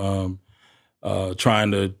 trying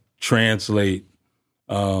to translate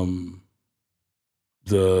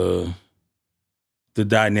the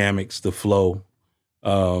dynamics, the flow,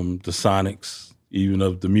 the sonics, even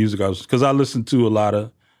of the music. Because I listened to a lot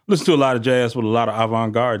of jazz, but a lot of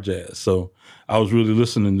avant-garde jazz. So I was really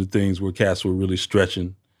listening to things where cats were really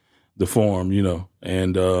stretching the form,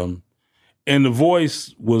 and the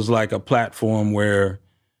voice was like a platform where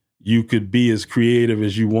you could be as creative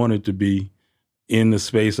as you wanted to be in the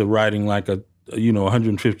space of writing like a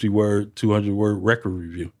 150 word, 200 word record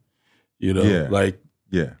review. You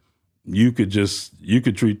could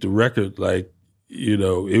treat the record like,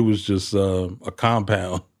 it was just a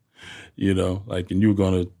compound, and you were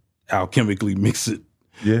going to alchemically mix it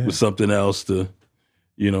with something else to,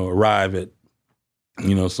 arrive at,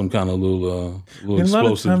 some kind of little explosive a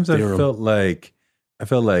lot of times theorem. I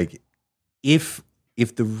felt like if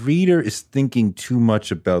the reader is thinking too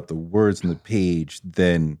much about the words on the page,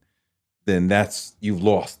 then that's, you've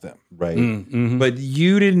lost them, right? Mm-hmm. But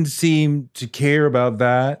you didn't seem to care about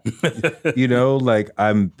that. Like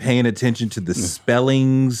I'm paying attention to the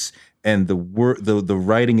spellings and the the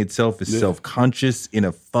writing itself is self-conscious in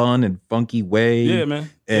a fun and funky way. Yeah, man.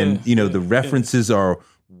 And the references are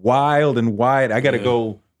wild and wide. I got to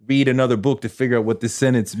go read another book to figure out what this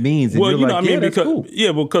sentence means. And that's cool.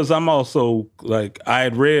 Yeah, because I'm also like, I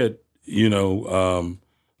had read, the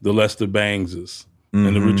Lester Bangses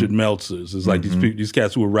and the Richard Meltzers. It's like these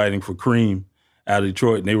cats who were writing for Cream out of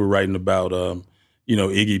Detroit, and they were writing about,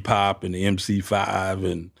 Iggy Pop and the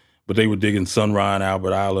MC5, but they were digging Sun Ra and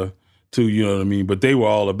Albert Ayler too, you know what I mean? But they were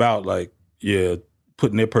all about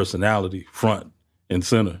putting their personality front and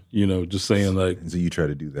center, just saying like. And so you try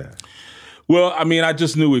to do that. Well, I mean, I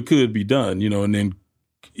just knew it could be done, and then,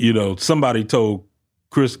 somebody told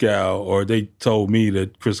Chris Gal, or they told me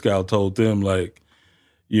that Chris Gal told them, like,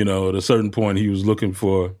 at a certain point he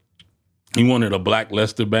wanted a black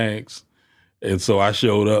Lester Bangs. And so I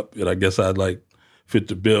showed up, and I guess I'd like fit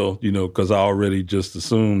the bill, because I already just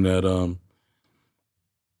assumed that,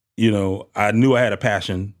 I knew I had a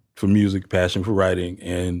passion for music, passion for writing,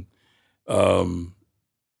 and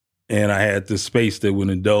I had this space that would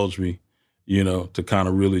indulge me, to kind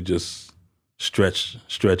of really just stretch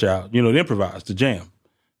out, to improvise, to jam,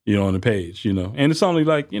 on the page, and it's only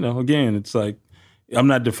like, again, it's like, I'm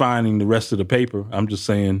not defining the rest of the paper. I'm just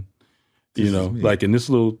saying, like in this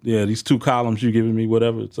little, these 2 columns you're giving me,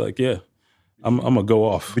 whatever, it's like, I'm gonna go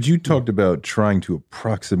off. But you talked about trying to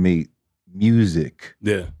approximate music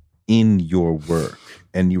in your work,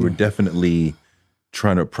 and you were definitely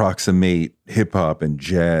trying to approximate hip hop and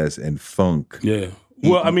jazz and funk. Yeah.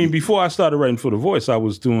 Well, I mean, before I started writing for The Voice, I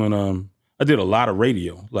was doing, I did a lot of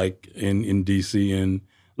radio, like in DC, and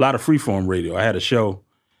a lot of freeform radio. I had a show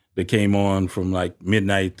that came on from like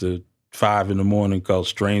midnight to 5 a.m. called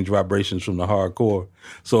Strange Vibrations from the Hardcore.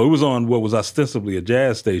 So it was on what was ostensibly a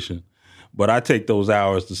jazz station, but I take those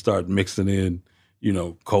hours to start mixing in,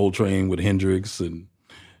 Coltrane with Hendrix and,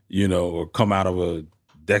 or come out of a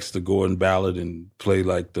Dexter Gordon ballad and play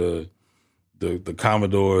like the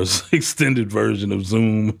Commodore's extended version of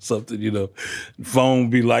Zoom or something,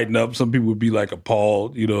 phone be lighting up. Some people would be like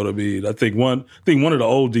appalled, you know what I mean? I think one of the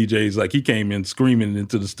old DJs, like he came in screaming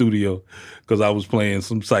into the studio because I was playing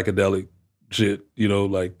some psychedelic shit,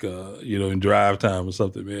 in drive time or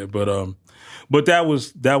something, man. But that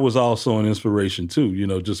was also an inspiration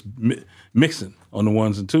too, just mixing on the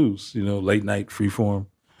ones and twos, late night freeform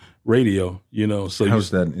radio, So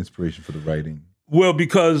how's that an inspiration for the writing? Well,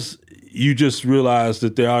 because you just realize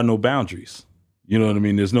that there are no boundaries. You know what I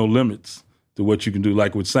mean? There's no limits to what you can do.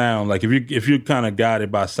 Like with sound, like if you're kind of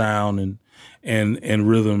guided by sound and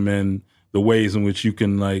rhythm and the ways in which you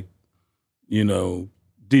can DJing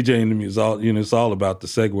to me is all, it's all about the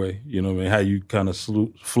segue, how you kind of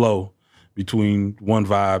flow between one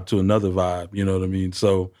vibe to another vibe, you know what I mean?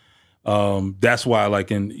 So that's why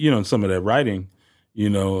like in some of that writing,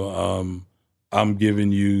 I'm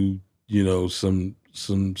giving you,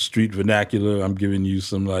 some street vernacular. I'm giving you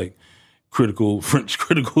some like French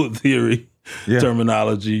critical theory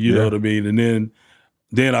terminology, you know what I mean? And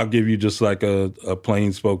then I'll give you just like a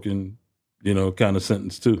plain spoken, kind of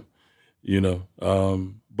sentence too,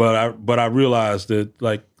 But I realized that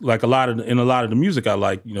like in a lot of the music I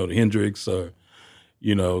like, the Hendrix or,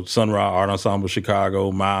 Sun Ra, Art Ensemble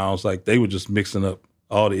Chicago, Miles, like they were just mixing up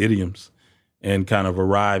all the idioms and kind of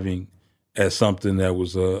arriving at something that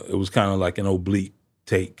was it was kind of like an oblique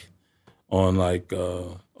take on like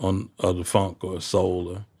on the funk or soul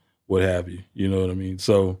or what have you. You know what I mean?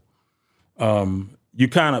 So you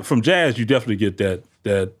kind of from jazz you definitely get that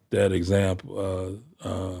example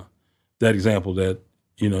that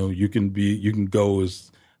you can go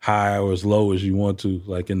as high or as low as you want to,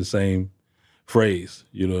 like in the same phrase.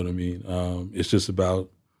 You know what I mean? It's just about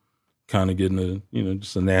kind of getting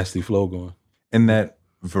just a nasty flow going. And that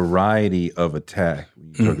variety of attack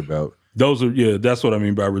when you talk about that's what I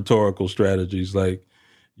mean by rhetorical strategies. Like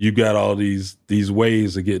you got all these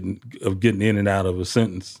ways of getting in and out of a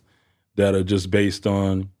sentence that are just based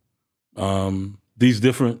on these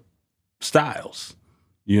different styles.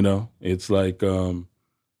 It's like and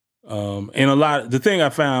a lot. The thing I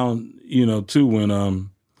found, too, when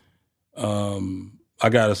I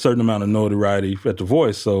got a certain amount of notoriety at The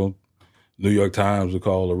Voice, so New York Times would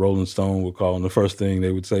call, or Rolling Stone would call, and the first thing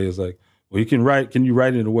they would say is like, "Well, can you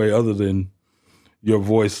write in a way other than your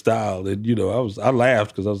voice style?" And I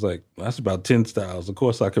laughed because I was like, "That's about 10 styles. Of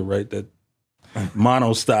course, I could write that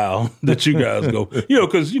mono style that you guys go."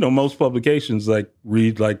 Because most publications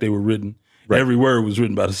read like they were written. Right. Every word was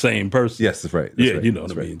written by the same person. Yes, that's right. That's right. You know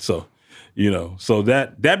what I mean. So, so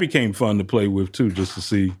that became fun to play with too, just to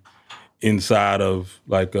see inside of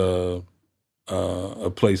like a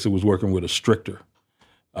place that was working with a stricter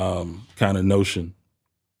kind of notion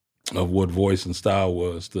of what voice and style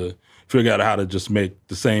was, to figure out how to just make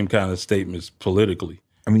the same kind of statements politically.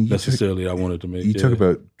 I mean, I wanted to make. You talk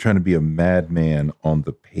about trying to be a madman on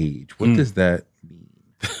the page. What does that mean?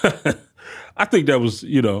 I think that was,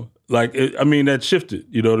 that shifted.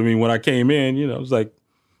 You know what I mean? When I came in, I was like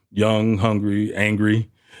young, hungry, angry,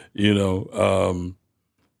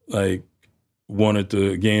 wanted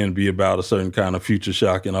to, again, be about a certain kind of future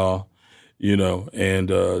shock and all, and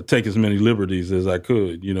take as many liberties as I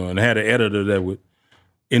could, and I had an editor that would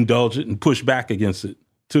indulge it and push back against it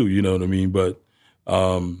too, you know what I mean? But,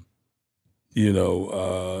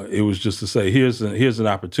 it was just to say, here's an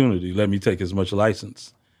opportunity. Let me take as much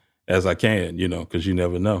license as I can, because you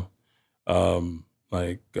never know.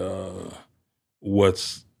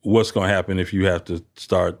 What's going to happen if you have to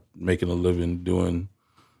start making a living doing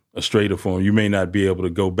a straighter form. You may not be able to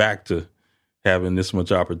go back to having this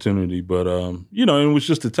much opportunity, but it was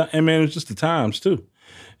just the time. And man, it was just the times too,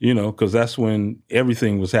 because that's when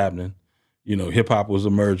everything was happening. Hip hop was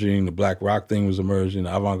emerging, the black rock thing was emerging,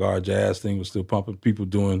 the avant-garde jazz thing was still pumping. People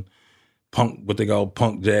doing punk, what they call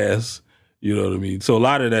punk jazz. You know what I mean? So a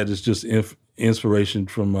lot of that is just inspiration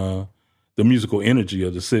from the musical energy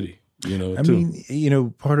of the city. I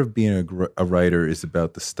mean, part of being a writer is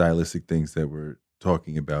about the stylistic things that we're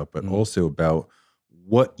talking about, but also about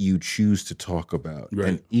what you choose to talk about. Right.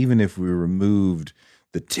 And even if we removed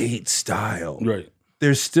the Tate style, right,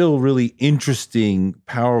 there's still really interesting,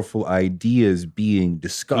 powerful ideas being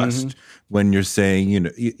discussed when you're saying,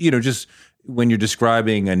 just when you're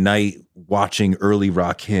describing a night watching early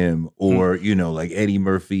Rakim, or, like Eddie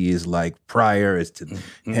Murphy is like Pryor is to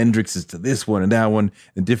Hendrix is to this one and that one,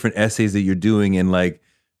 and different essays that you're doing, and like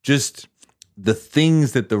just the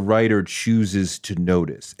things that the writer chooses to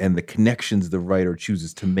notice and the connections the writer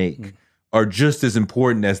chooses to make are just as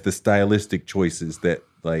important as the stylistic choices that,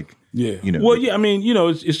 like, Well, yeah, I mean,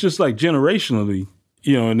 it's just like generationally,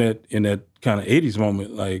 in that kind of 80s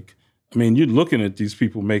moment, like, I mean, you're looking at these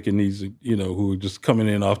people making these, who are just coming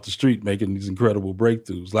in off the street, making these incredible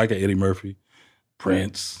breakthroughs, like Eddie Murphy,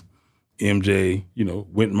 Prince, MJ,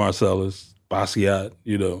 Wynton Marsalis, Basquiat,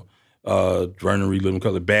 Vernon Reed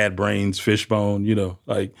Living, Bad Brains, Fishbone,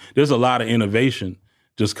 like there's a lot of innovation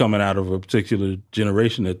just coming out of a particular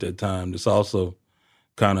generation at that time. That's also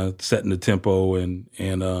kind of setting the tempo and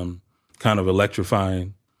kind of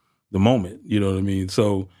electrifying the moment. You know what I mean?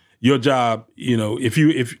 So your job, if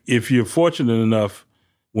you're fortunate enough,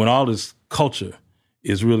 when all this culture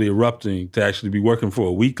is really erupting, to actually be working for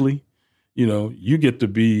a weekly, you get to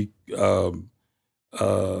be a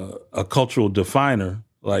cultural definer,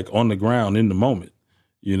 like on the ground in the moment,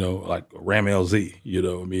 like Ram LZ,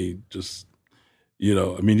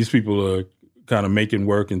 these people are kind of making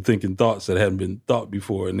work and thinking thoughts that hadn't been thought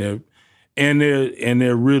before. And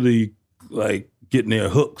they're really like getting their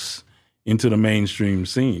hooks into the mainstream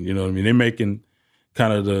scene. You know what I mean? They're making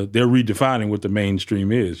kind of they're redefining what the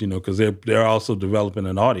mainstream is, because they're also developing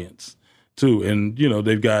an audience too. And,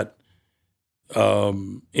 they've got,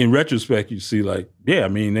 in retrospect, you see like, they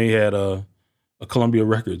had a Columbia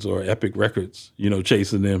Records or Epic Records,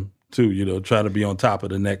 chasing them too, trying to be on top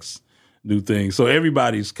of the next new thing. So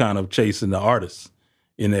everybody's kind of chasing the artists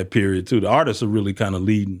in that period too. The artists are really kind of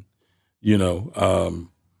leading, kind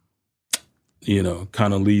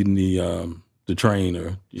of leading the train,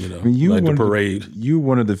 or, like the parade. You were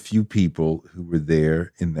one of the few people who were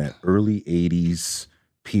there in that early 80s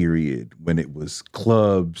period when it was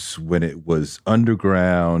clubs, when it was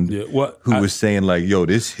underground, who was saying like, yo,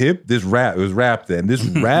 this rap then. This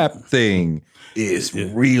rap thing is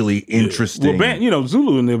really interesting. Well,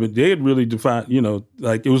 Zulu and them, they had really defined,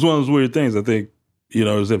 like it was one of those weird things. I think, it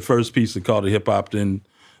was that first piece that called it hip hop, then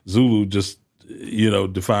Zulu just,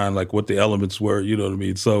 defined like what the elements were, you know what I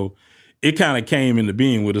mean? So it kind of came into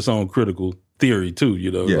being with its own critical theory too,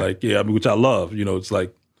 which I love, it's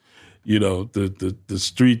like, the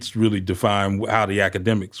streets really define how the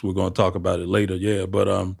academics, we're going to talk about it later. Yeah. But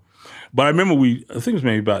I remember I think it was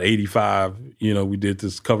maybe about 85, we did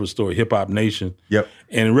this cover story, Hip Hop Nation. Yep.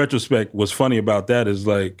 And in retrospect, what's funny about that is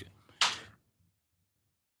like,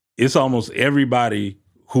 it's almost everybody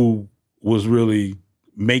who was really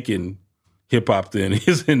making hip hop then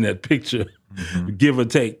is in that picture, give or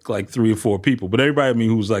take like 3 or 4 people. But everybody,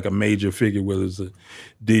 who's like a major figure, whether it's a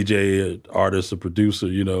DJ, an artist, a producer,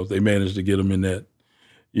 they managed to get them in that,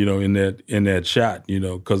 in that shot,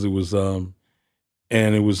 because it was, and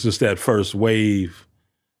it was just that first wave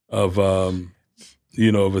of, of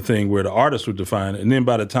a thing where the artists would define it. And then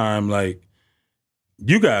by the time like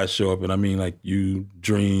you guys show up, and like you,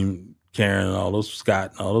 Dream, Karen, and all those,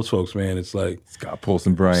 Scott, and all those folks, man, it's like Scott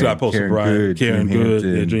Polson Bryan, Karen Good,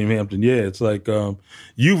 and Dream Hampton. Yeah, it's like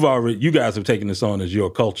you guys have taken this on as your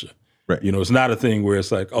culture. Right. It's not a thing where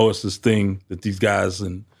it's like, oh, it's this thing that these guys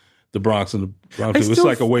in the Bronx and the Bronx do. It's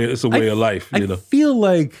like a way of life. I feel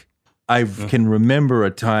like I can remember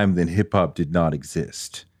a time when hip hop did not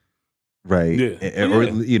exist. Right. Yeah.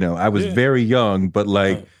 Or I was very young, but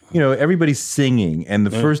like, everybody's singing, and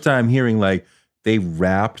the first time hearing like they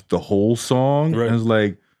rapped the whole song, I was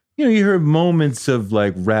like, you heard moments of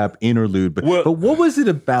like rap interlude, but what was it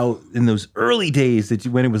about in those early days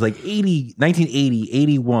when it was like 1980,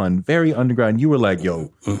 81, very underground, you were like,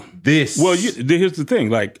 yo, this. Well, here's the thing.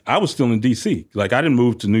 Like, I was still in D.C. Like, I didn't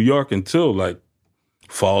move to New York until like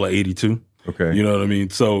fall of 82. Okay. You know what I mean?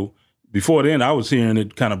 So before then, I was hearing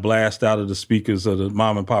it kind of blast out of the speakers of the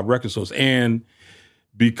mom and pop record stores. And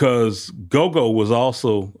because go-go was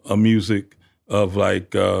also a music of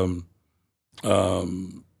like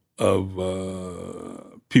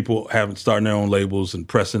people starting their own labels and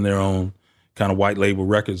pressing their own kind of white label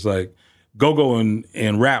records, like go-go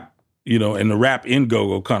and rap, and the rap in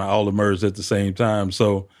go-go kind of all emerged at the same time.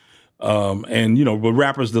 So, but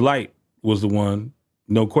Rapper's Delight was the one,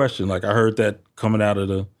 no question. Like I heard that coming out of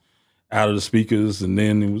the speakers, and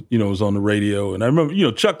then it was on the radio. And I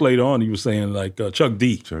remember, Chuck later on, he was saying like Chuck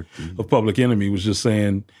D of Public Enemy was just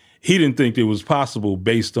saying he didn't think it was possible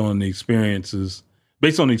based on the experience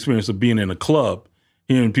of being in a club,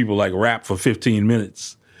 hearing people like rap for 15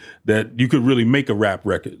 minutes, that you could really make a rap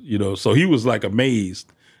record, So he was like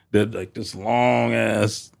amazed that like this long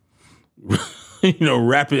ass,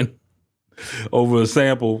 rapping over a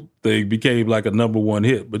sample thing became like a #1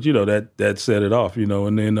 hit. But that set it off,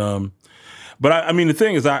 and then but the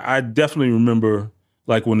thing is I definitely remember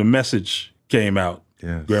like when The Message came out,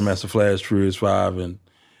 Grandmaster Flash, Furious 5, and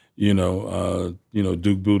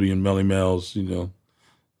Duke Booty and Melly Mel's,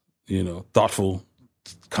 thoughtful,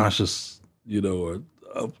 conscious, or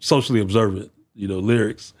socially observant,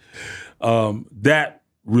 lyrics. That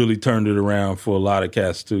really turned it around for a lot of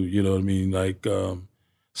cats too. You know what I mean? Like,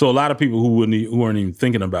 so a lot of people who weren't even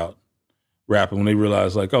thinking about rapping, when they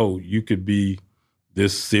realized like, oh, you could be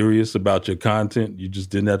this serious about your content, you just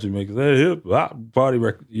didn't have to make a hip hop party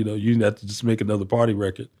record. You didn't have to just make another party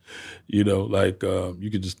record. You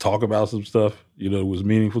could just talk about some stuff. That was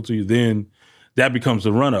meaningful to you. Then that becomes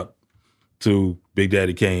the run up to Big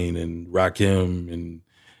Daddy Kane and Rakim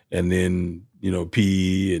and then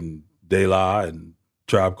P and De La and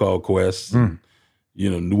Tribe Called Quest, and,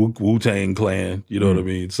 Wu-Tang Clan. You know what I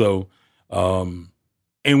mean? So,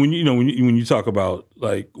 and when you talk about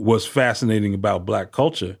like what's fascinating about Black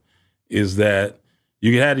culture is that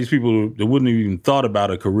you had these people that wouldn't have even thought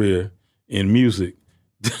about a career in music,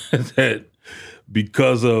 that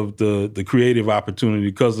because of the creative opportunity,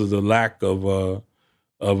 because of the lack of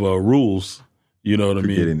rules, you know what I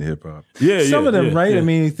mean? Get into hip hop. Yeah, some of them, yeah, right? Yeah. I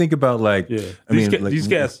mean, think about like, these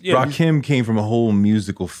guys. Yeah, Rakim came from a whole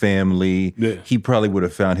musical family. Yeah. He probably would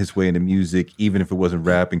have found his way into music, even if it wasn't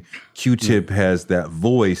rapping. Q-Tip has that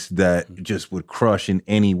voice that just would crush in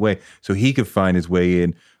any way, so he could find his way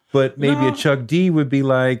in. But maybe a Chuck D would be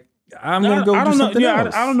like, I'm going to go do something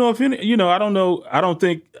else. I don't know if any. I don't know. I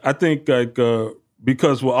think like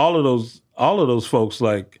because with all of those folks,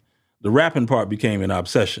 like the rapping part became an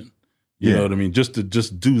obsession. You know what I mean? Just to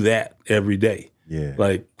do that every day. Yeah.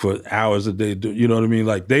 Like for hours a day. You know what I mean?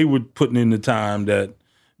 Like they were putting in the time that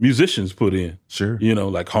musicians put in. Sure.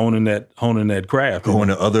 Like honing that craft. Going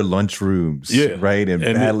to other lunchrooms, right, and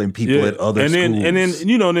battling people at other schools.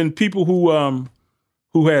 And then people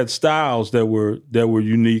who had styles that were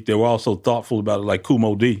unique. They were also thoughtful about it, like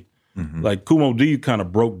Kumo D. Mm-hmm. Like Kumo D kind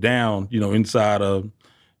of broke down, inside of,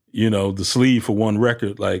 the sleeve for one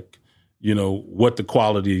record, like, what the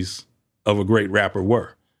qualities of a great rapper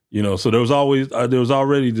were. So there was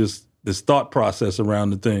already this thought process around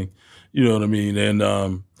the thing. You know what I mean? And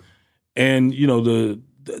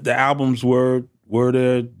the albums were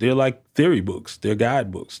they're like theory books, they're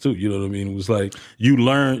guidebooks too. You know what I mean? It was like you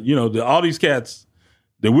learn, all these cats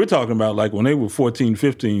that we're talking about, like when they were 14,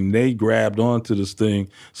 15, they grabbed onto this thing.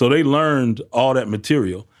 So they learned all that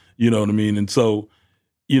material, you know what I mean? And so,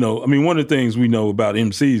 one of the things we know about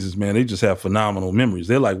MCs is, man, they just have phenomenal memories.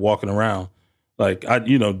 They're like walking around. Like,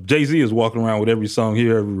 Jay-Z is walking around with every song he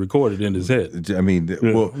ever recorded in his head. I mean, that's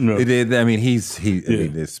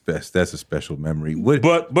a special memory.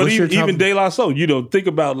 But even De La Soul, think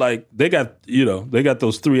about like they got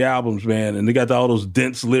those 3 albums, man, and they got all those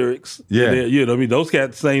dense lyrics. Yeah, those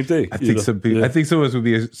cats, same thing. I think some people. I think some of us would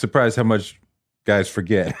be surprised how much guys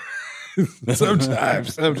forget.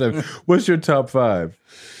 Sometimes. What's your top 5?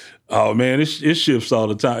 Oh man, it shifts all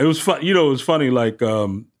the time. It was fun. It was funny, like.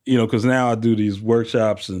 Because now I do these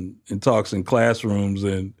workshops and talks in classrooms,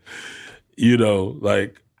 and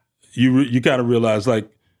like you kind of realize, like,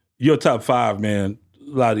 your top 5, man. A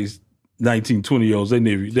lot of these 19, 20-year-olds, they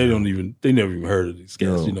never even heard of these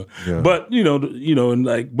guys, Yeah. But and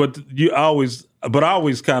like, but I always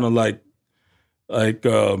kind of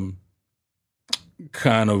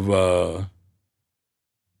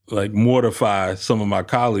like mortify some of my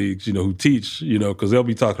colleagues, who teach, because they'll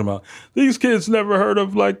be talking about, these kids never heard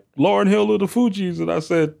of like Lauryn Hill or the Fugees. And I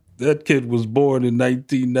said, that kid was born in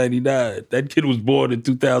 1999. That kid was born in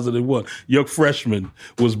 2001. Your freshman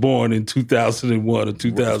was born in 2001 or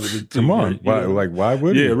 2002. Come on. Why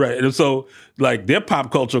would you? Yeah, right. And so, like, their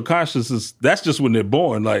pop culture consciousness, that's just when they're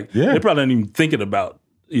born. Like, they probably aren't even thinking about,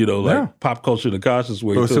 pop culture in a conscious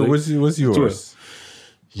way. So what's yours?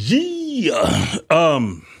 Yeah.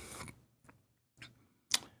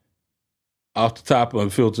 Off the top,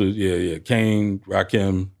 Unfiltered, Kane,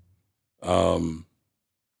 Rakim,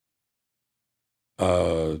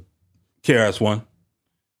 KRS-One,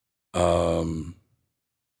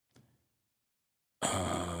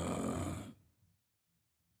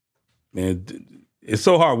 man, it's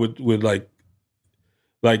so hard with like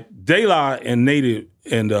De La and Native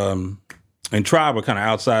and Tribe are kind of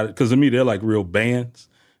outside, because to me they're like real bands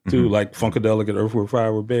too, like Funkadelic and Earth, Wind &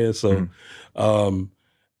 Fire were bands. So,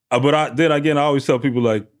 but I always tell people,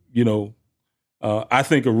 like, I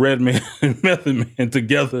think of Redman and Method Man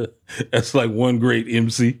together as like one great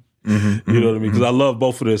MC. You know what I mean? Because I love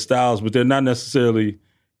both of their styles, but they're not necessarily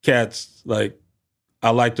cats like I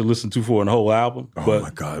like to listen to for a whole album. My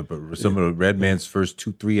God! But some of the Redman's first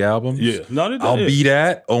 2-3 albums, I'll be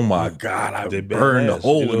that. Oh my God! I burned a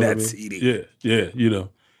hole in that CD. Yeah.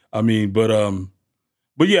 I mean, but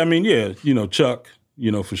yeah, I mean, Chuck,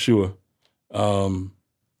 for sure, and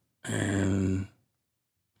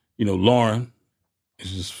Lauren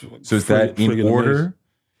is just. So is that in order? Amazing.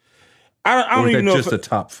 I don't even know. Just a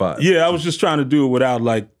top 5. Yeah, I was just trying to do it without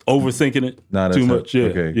like overthinking it too much. Yeah,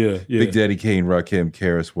 okay. Yeah. Big Daddy Kane, Rakim,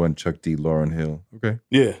 KRS-One, Chuck D, Lauryn Hill. Okay.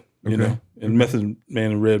 Yeah, and Method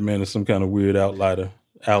Man and Redman is some kind of weird outlier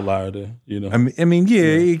there. I mean,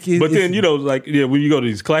 yeah. But then when you go to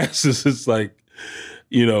these classes, it's like,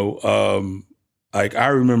 like I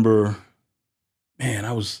remember, man,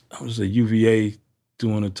 I was at UVA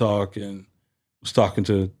doing a talk and was talking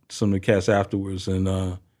to some of the cats afterwards,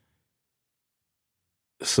 and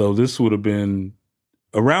so this would have been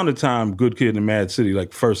around the time Good Kid and Mad City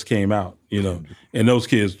like first came out, and those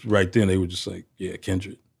kids right then, they were just like, yeah,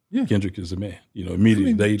 Kendrick. Yeah. Kendrick is the man.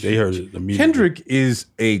 Immediately they heard it immediately. Kendrick is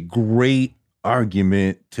a great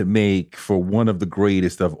argument to make for one of the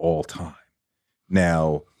greatest of all time.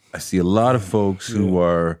 Now, I see a lot of folks who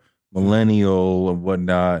are millennial and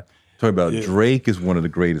whatnot talking about Drake is one of the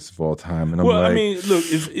greatest of all time, and I'm like, I mean, look,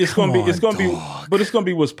 it's gonna be, but it's gonna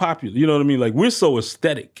be what's popular. You know what I mean? Like, we're so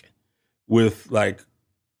aesthetic with like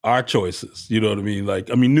our choices. You know what I mean? Like,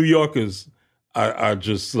 I mean, New Yorkers are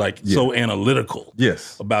just like so analytical,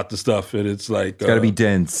 about the stuff, and it's like it's got to be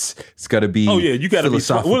dense. It's got to be you got to be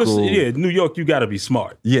smart. New York, you got to be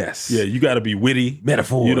smart. Yes, you got to be witty,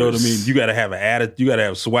 metaphors. You know what I mean? You got to have an attitude. You got to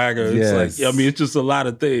have swagger. Yes. It's like, I mean, it's just a lot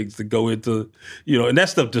of things to go into, and that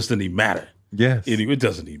stuff just doesn't even matter. Yes, it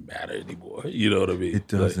doesn't even matter anymore. You know what I mean? It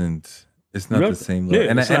doesn't. Like, it's not the same level.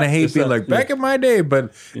 And I hate being like back in my day,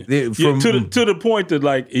 but to the point that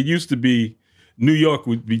like it used to be. New York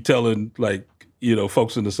would be telling like,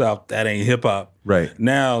 folks in the South, that ain't hip hop. Right.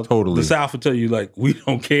 Now, Totally. the South will tell you like, we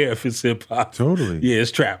don't care if it's hip hop. Totally. Yeah, it's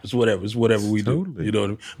trap. It's whatever. It's whatever we Totally. do. You know what I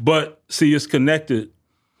mean? But see, it's connected.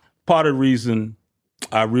 Part of the reason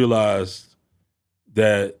I realized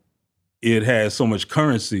that it has so much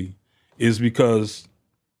currency is because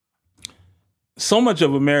so much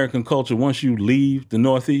of American culture, once you leave the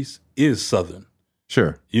Northeast, is Southern.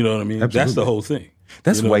 Sure. You know what I mean? Absolutely. That's the whole thing.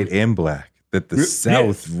 That's white and black. That the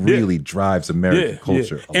South really drives American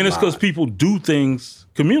culture. And it's because people do things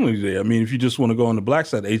community there. I mean, if you just want to go on the black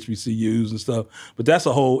side, HBCUs and stuff, but that's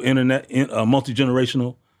a whole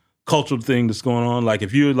multi-generational cultural thing that's going on. Like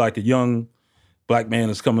if you're like a young black man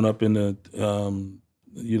that's coming up in the,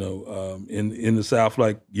 in the South,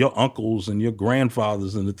 like your uncles and your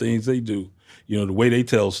grandfathers and the things they do, the way they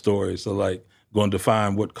tell stories are like going to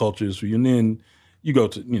define what culture is for you. And then you go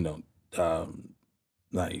to,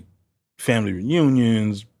 like family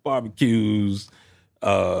reunions, barbecues,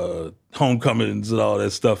 homecomings, and all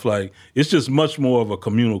that stuff. Like it's just much more of a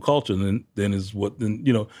communal culture than things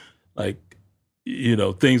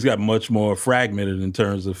got much more fragmented in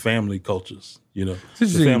terms of family cultures. The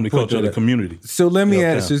family culture of the community. So let me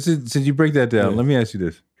ask, since you break that down, let me ask you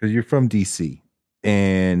this, because you're from D.C.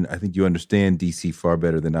 and I think you understand D.C. far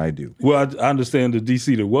better than I do. Well, I understand the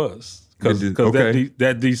D.C. there was. Because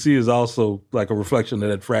that D.C. is also like a reflection of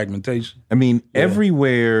that fragmentation. I mean,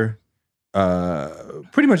 everywhere,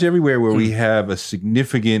 pretty much everywhere where we have a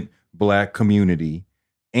significant black community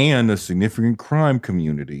and a significant crime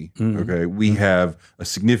community, we have a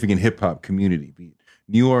significant hip-hop community. Be it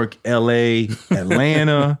New York, L.A.,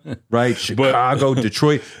 Atlanta, right? Chicago,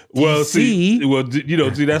 Detroit, D.C.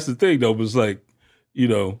 See, that's the thing, though. It's like,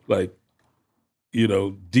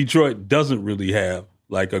 Detroit doesn't really have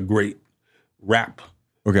like a great rap.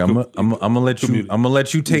 Okay, I'm gonna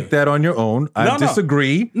let you take that on your own. I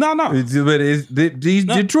disagree. No. But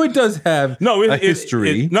Detroit does have a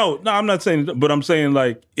history. No, I'm not saying, but I'm saying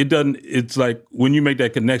like it doesn't. It's like when you make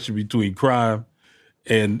that connection between crime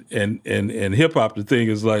and hip hop, the thing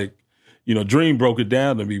is like, Dream broke it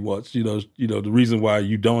down to me once. The reason why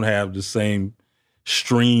you don't have the same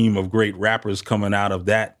stream of great rappers coming out of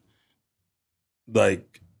that, like.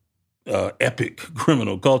 Epic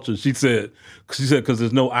criminal culture. She said, because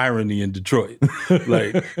there's no irony in Detroit.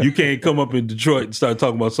 Like, you can't come up in Detroit and start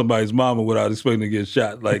talking about somebody's mama without expecting to get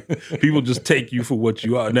shot. Like, people just take you for what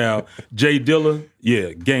you are. Now, Jay Dilla,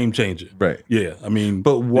 game changer. Right. Yeah, I mean.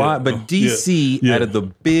 But why? But D.C., out of the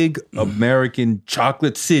big American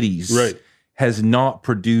chocolate cities, has not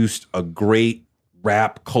produced a great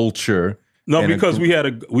rap culture. No, because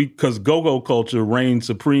because go-go culture reigned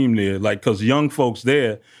supreme there. Like, because young folks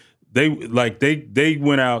there, they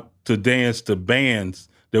went out to dance to bands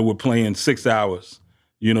that were playing 6 hours,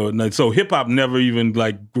 and so hip hop never even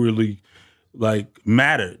like really like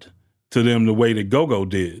mattered to them the way that go-go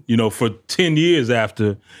did, for 10 years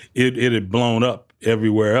after it had blown up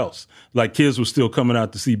everywhere else. Like kids were still coming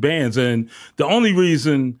out to see bands. And the only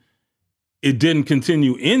reason it didn't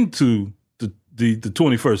continue into the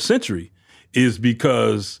 21st century is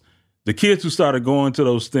because the kids who started going to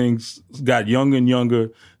those things got younger and younger.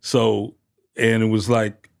 So, and it was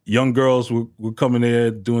like young girls were coming there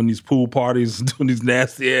doing these pool parties, doing these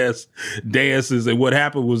nasty ass dances. And what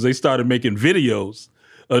happened was they started making videos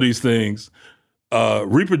of these things,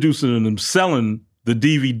 reproducing them, selling the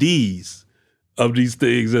DVDs of these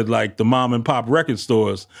things at like the mom and pop record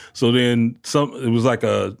stores. So then it was like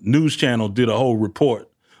a news channel did a whole report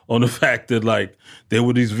on the fact that like there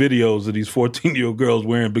were these videos of these 14-year-old girls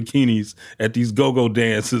wearing bikinis at these go-go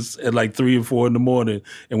dances at like 3 and 4 in the morning.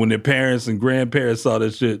 And when their parents and grandparents saw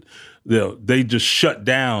that shit, they just shut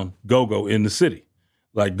down go-go in the city.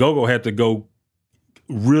 Like go-go had to go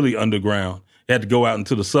really underground. It had to go out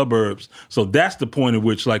into the suburbs. So that's the point at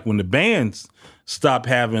which like when the bands stopped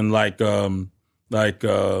having being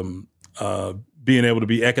able to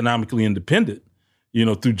be economically independent,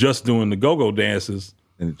 through just doing the go-go dances.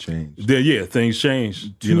 And it changed. Things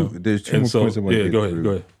changed. There's two more points I want to get go through.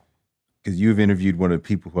 ahead. Because you've interviewed one of the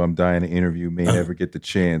people who I'm dying to interview, may never get the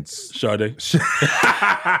chance. Sade.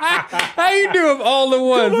 How you do them all at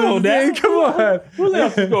once? Come on, Dad. Come on. Who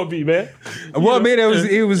else is gonna be, man? Well, I mean,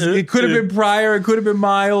 it could have been Pryor, it could have been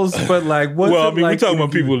Miles, but like, what's well, I it mean, like? we're talking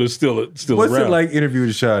about people that are still what's around. It like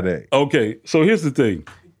interviewing Sade? Okay, so here's the thing.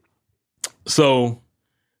 So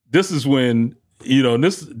this is when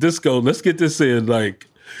let's get this in. Like,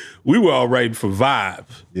 we were all writing for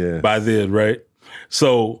Vibe by then, right?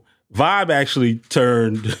 So Vibe actually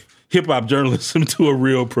turned hip hop journalism to a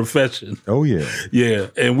real profession. Oh yeah, yeah,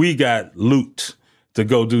 and we got loot. to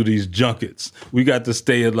go do these junkets. We got to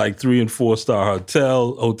stay at like 3 and 4 star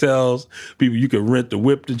hotels. People, you could rent the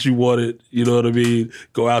whip that you wanted. You know what I mean?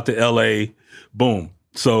 Go out to L.A. Boom.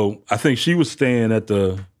 So I think she was staying at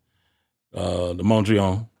the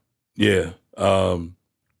Mondrian. Yeah.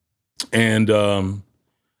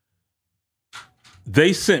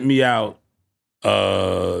 They sent me out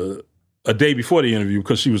a day before the interview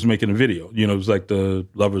because she was making a video. You know, it was like the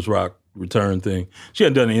Lovers Rock return thing. She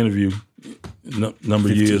hadn't done an interview number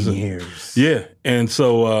of years. 15 years. Yeah. And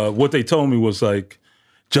so what they told me was like,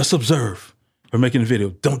 just observe her making a video.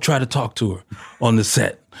 Don't try to talk to her on the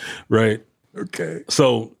set, right? Okay.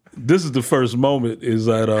 So this is the first moment is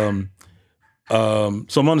that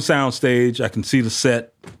so I'm on the sound stage. I can see the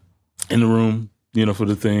set in the room, you know, for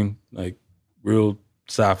the thing, like real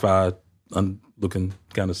sci-fi looking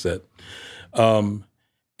kind of set.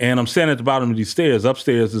 And I'm standing at the bottom of these stairs.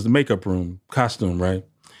 Upstairs is the makeup room, costume, right?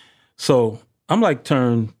 So I'm like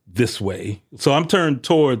turned this way. So I'm turned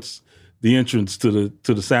towards the entrance to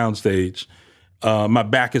the sound stage. My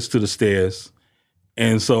back is to the stairs.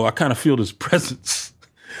 And so I kind of feel this presence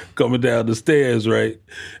coming down the stairs, right?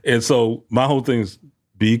 And so my whole thing is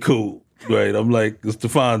be cool, right? I'm like, it's the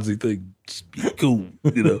Fonzie thing, just be cool,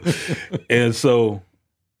 you know? And so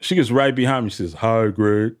she gets right behind me. She says, "Hi,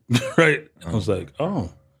 Greg," right? I was like,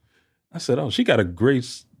 "Oh." I said, "Oh, she got a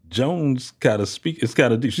Grace Jones kind of speak. It's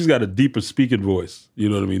kind of deep. She's got a deeper speaking voice, you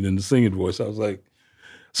know what I mean, than the singing voice." I was like,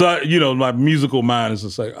 so I, you know, my musical mind is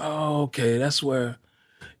just like, oh, okay, that's where,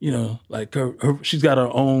 you know, like her she's got her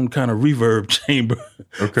own kind of reverb chamber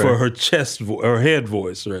for her her head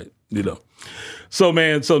voice, right? You know. So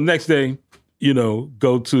man, so next day, you know,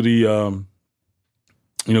 go to the go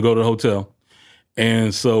to the hotel.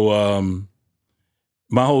 And so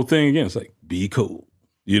my whole thing again is like, be cool,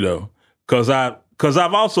 you know, because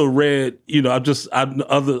I've also read, you know,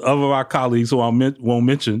 other of our colleagues who I won't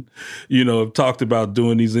mention, you know, have talked about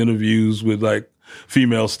doing these interviews with like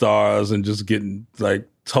female stars and just getting like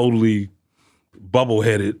totally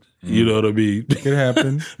bubble-headed, you know what I mean? It could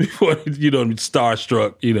happen. Before, you know what I mean,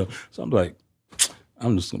 starstruck, you know. So I'm like,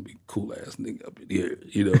 I'm just gonna be cool ass nigga up in here,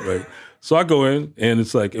 you know, right? So I go in and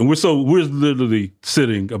it's like, and we're literally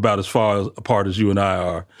sitting about as far apart as you and I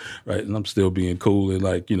are, right? And I'm still being cool and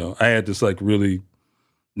like, you know, I had this like really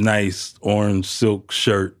nice orange silk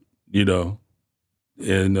shirt, you know,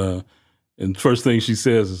 and first thing she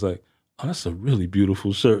says is like, "Oh, that's a really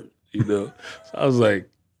beautiful shirt," you know. So I was like,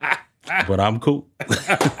 but I'm cool,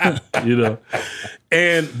 you know.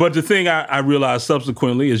 But the thing I realized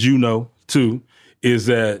subsequently, as you know too, is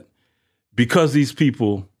that because these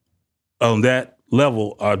people on that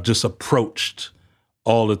level are just approached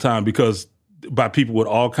all the time because by people with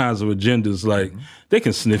all kinds of agendas, like they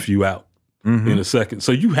can sniff you out in a second.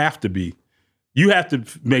 So you have to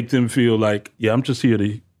make them feel like, yeah, I'm just here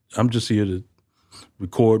to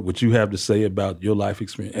record what you have to say about your life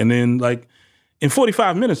experience. And then like in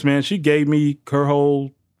 45 minutes, man, she gave me her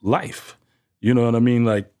whole life. You know what I mean?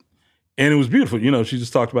 Like, and it was beautiful. You know, she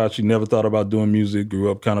just talked about she never thought about doing music,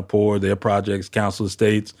 grew up kind of poor, their projects, council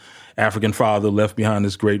estates, African father, left behind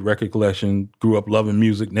this great record collection, grew up loving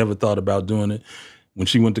music, never thought about doing it. When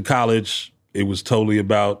she went to college, it was totally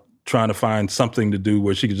about trying to find something to do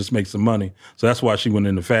where she could just make some money. So that's why she went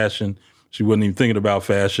into fashion. She wasn't even thinking about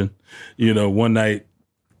fashion. You know, one night,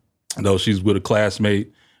 though, she's with a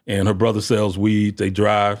classmate and her brother sells weed. They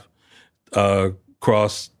drive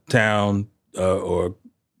across town or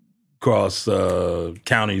across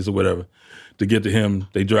counties or whatever to get to him.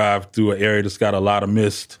 They drive through an area that's got a lot of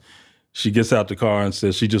mist. She gets out the car and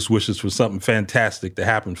says she just wishes for something fantastic to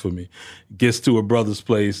happen for me. Gets to her brother's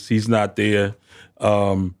place. He's not there.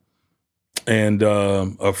 A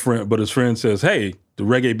friend, but his friend says, "Hey, the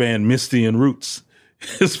reggae band Misty and Roots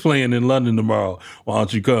is playing in London tomorrow. Why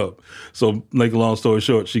don't you come?" So make a long story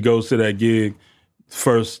short, she goes to that gig.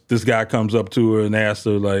 First, this guy comes up to her and asks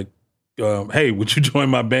her like, "Hey, would you join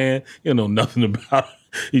my band?" You know nothing about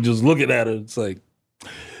it. He just looking at her. It's like,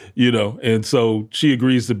 you know, and so she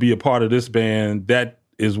agrees to be a part of this band. That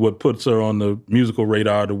is what puts her on the musical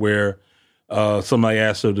radar to where somebody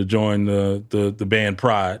asked her to join the band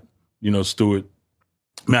Pride, you know, Stuart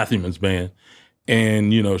Matthewman's band.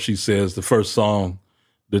 And, you know, she says the first song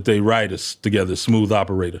that they write is together, Smooth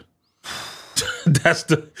Operator.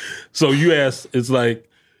 So you ask, it's like,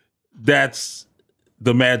 that's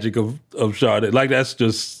the magic of Sade. Like, that's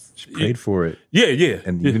just... She prayed for it. Yeah.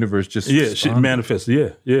 And the universe just... Yeah, she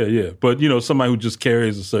manifested. Yeah. But, you know, somebody who just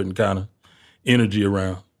carries a certain kind of energy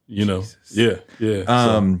around, you know. Jesus.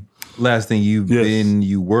 Yeah. Last thing,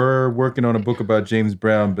 you were working on a book about James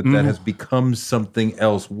Brown, but that has become something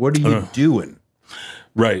else. What are you doing?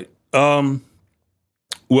 Right.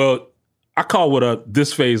 Well, I call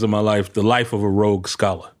this phase of my life the life of a rogue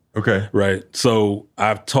scholar. Okay. Right. So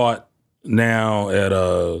I've taught now at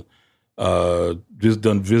just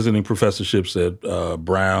done visiting professorships at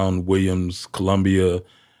Brown, Williams, Columbia,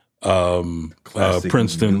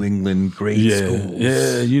 Princeton, New England grade schools.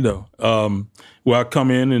 Yeah, where I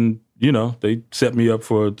come in and they set me up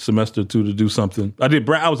for a semester or two to do something.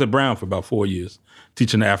 I was at Brown for about 4 years,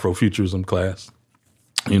 teaching the Afrofuturism class.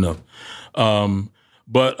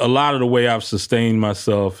 But a lot of the way I've sustained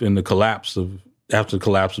myself in after the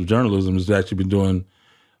collapse of journalism has actually been doing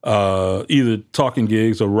either talking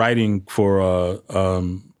gigs or writing for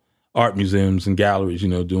art museums and galleries,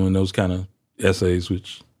 doing those kind of essays,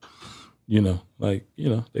 which, they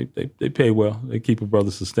pay well. They keep a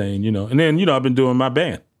brother sustained, And then, I've been doing my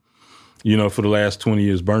band, for the last 20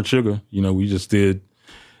 years. Burnt Sugar, we just did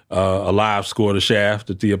a live score to Shaft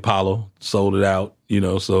at the Apollo, sold it out,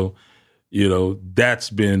 so, that's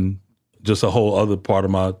been just a whole other part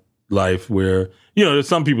of my life where, there's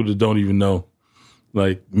some people that don't even know,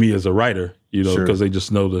 like me as a writer, because they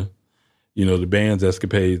just know the band's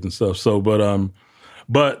escapades and stuff. So,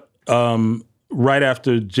 but right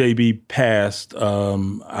after JB passed,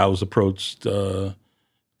 I was approached to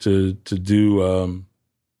do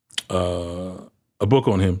a book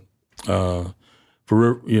on him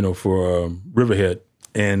for Riverhead,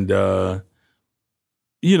 and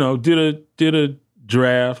did a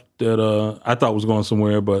draft that I thought was going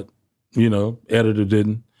somewhere, but editor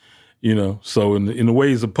didn't. So in the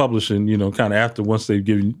ways of publishing, kind of after once they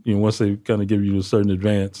kind of give you a certain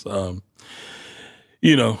advance,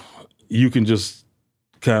 you can just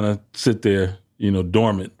kind of sit there,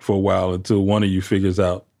 dormant for a while until one of you figures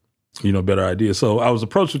out, better ideas. So I was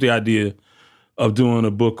approached with the idea of doing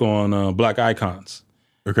a book on Black icons.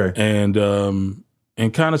 Okay.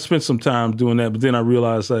 And kind of spent some time doing that, but then I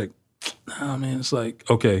realized it's like,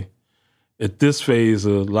 okay, at this phase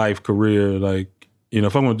of life, career,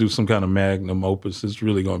 if I'm going to do some kind of magnum opus, it's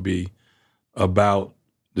really going to be about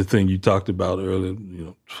the thing you talked about earlier,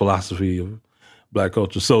 philosophy of Black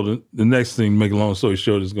culture. So the next thing, make a long story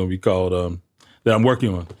short, is going to be called, that I'm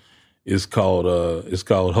working on, is called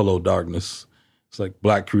Hello Darkness. It's like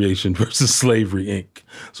Black creation versus slavery, Inc.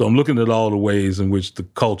 So I'm looking at all the ways in which the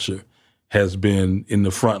culture has been in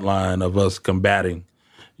the front line of us combating,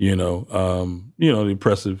 the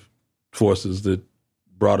oppressive forces that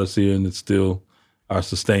brought us here and that still are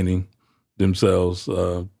sustaining themselves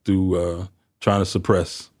through trying to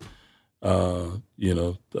suppress, Black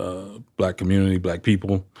community, Black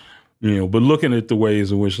people, but looking at the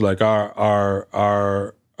ways in which our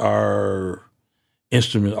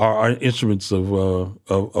instruments of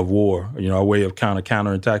war, our way of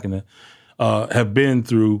counterattacking it, have been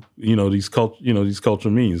through these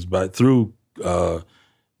cultural means, but through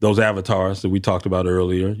those avatars that we talked about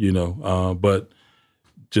earlier, but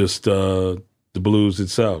just the blues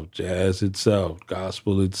itself, jazz itself,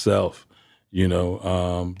 gospel itself,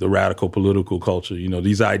 the radical political culture,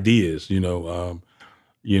 these ideas, the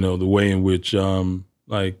way in which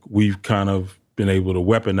we've kind of been able to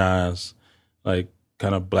weaponize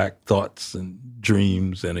kind of Black thoughts and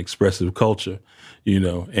dreams and expressive culture,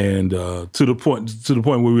 and to the point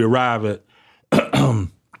where we arrive at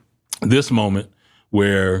this moment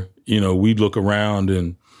where, we look around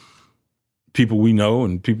and people we know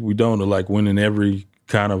and people we don't are winning every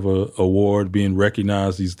kind of a award, being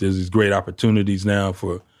recognized. There's these great opportunities now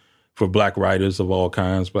for Black writers of all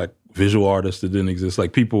kinds, Black visual artists that didn't exist.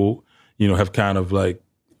 People, have kind of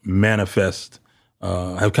manifest,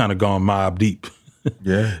 have kind of gone mob deep.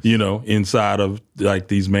 Yeah. Inside of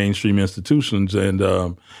these mainstream institutions. And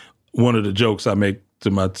one of the jokes I make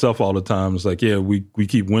to myself all the time is we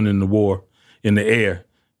keep winning the war in the air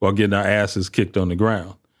while getting our asses kicked on the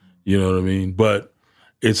ground. You know what I mean? But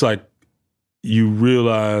it's you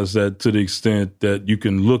realize that to the extent that you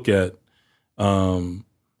can look at,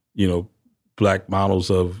 Black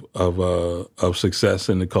models of success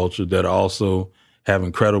in the culture that also have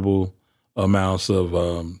incredible amounts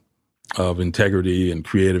of integrity and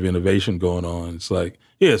creative innovation going on. It's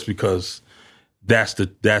it's because that's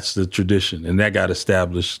the tradition, and that got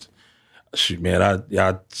established. Shoot, man,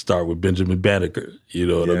 I start with Benjamin Banneker. You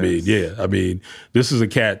know what I mean? Yeah, I mean, this is a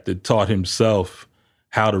cat that taught himself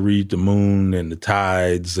how to read the moon and the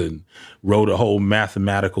tides, and wrote a whole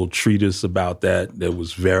mathematical treatise about that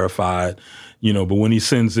was verified. But when he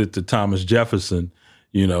sends it to Thomas Jefferson,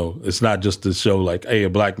 it's not just to show hey, a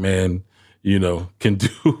Black man, can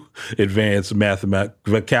do advanced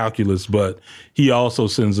mathematical calculus, but he also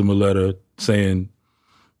sends him a letter saying,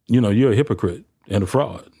 you're a hypocrite and a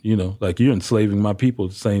fraud, you're enslaving my people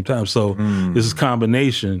at the same time. So this is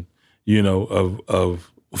combination,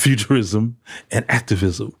 of futurism and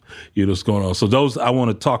activism, what's going on. So those I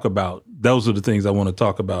want to talk about. Those are the things I want to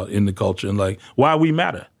talk about in the culture and like why we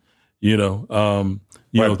matter, why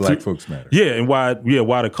black folks matter. Yeah. And why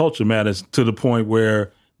the culture matters to the point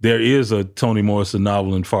where there is a Toni Morrison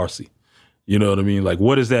novel in Farsi. You know what I mean? Like,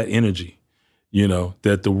 what is that energy,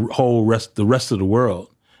 that the rest of the world,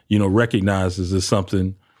 recognizes as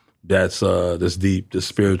something that's deep, that's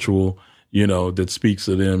spiritual, that speaks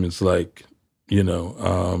to them. It's like, like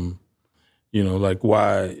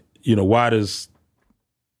why does,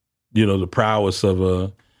 the prowess of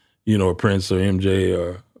a Prince or MJ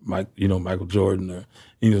or Michael Jordan or,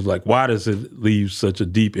 like, why does it leave such a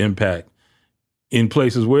deep impact in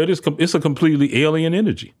places where it's a completely alien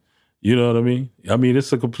energy? You know what I mean? I mean,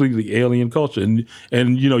 it's a completely alien culture. And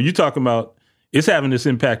you're talking about it's having this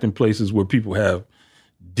impact in places where people have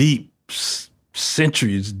deep,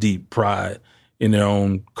 centuries deep pride in their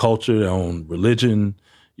own culture, their own religion,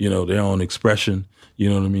 their own expression. You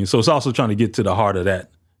know what I mean? So it's also trying to get to the heart of that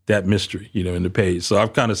mystery, in the page. So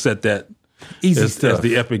I've kind of set that as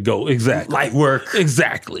the epic goal. Exactly. Light work.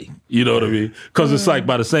 Exactly. You know what I mean? Because it's like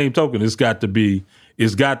by the same token, it's got to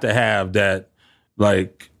have that,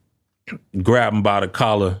 like, grab them by the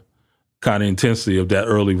collar kind of intensity of that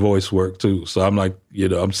early voice work too. So I'm like,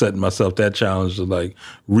 I'm setting myself that challenge to like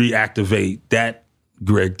reactivate that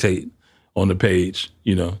Greg Tate on the page,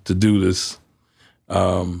 to do this,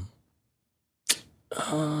 this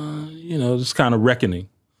kind of reckoning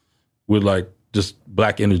with like just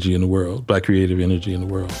black energy in the world, black creative energy in the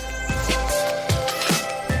world.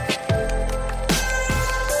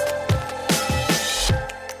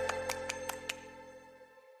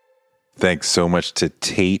 Thanks so much to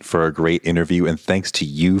Tate for a great interview, and thanks to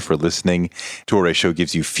you for listening. Toure Show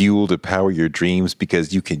gives you fuel to power your dreams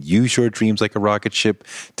because you can use your dreams like a rocket ship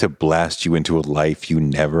to blast you into a life you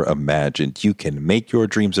never imagined. You can make your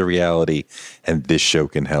dreams a reality, and this show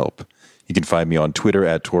can help. You can find me on Twitter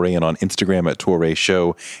at Toure and on Instagram at Toure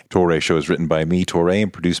Show. Toure Show is written by me, Toure,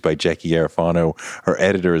 and produced by Jackie Arafano. Our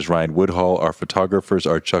editor is Ryan Woodhall. Our photographers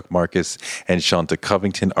are Chuck Marcus and Shanta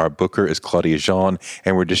Covington. Our booker is Claudia Jean,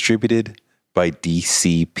 and we're distributed by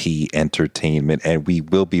DCP Entertainment. And we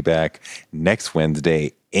will be back next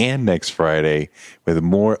Wednesday and next Friday with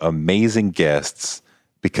more amazing guests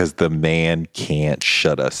because the man can't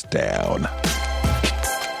shut us down.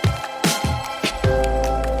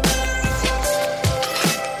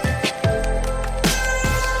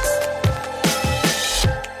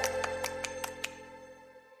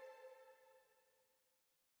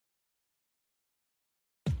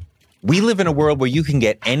 We live in a world where you can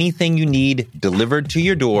get anything you need delivered to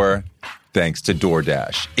your door thanks to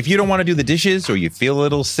DoorDash. If you don't want to do the dishes or you feel a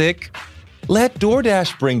little sick, let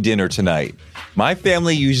DoorDash bring dinner tonight. My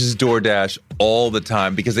family uses DoorDash all the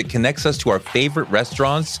time because it connects us to our favorite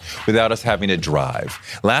restaurants without us having to drive.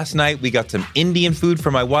 Last night, we got some Indian food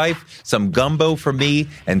for my wife, some gumbo for me,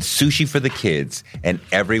 and sushi for the kids. And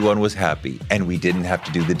everyone was happy, and we didn't have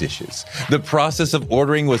to do the dishes. The process of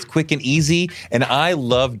ordering was quick and easy, and I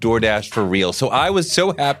love DoorDash for real. So I was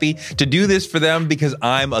so happy to do this for them because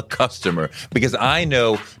I'm a customer, because I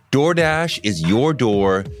know DoorDash is your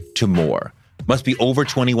door to more. Must be over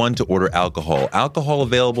 21 to order alcohol. Alcohol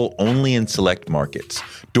available only in select markets.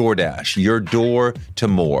 DoorDash, your door to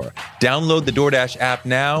more. Download the DoorDash app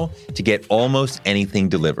now to get almost anything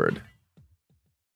delivered.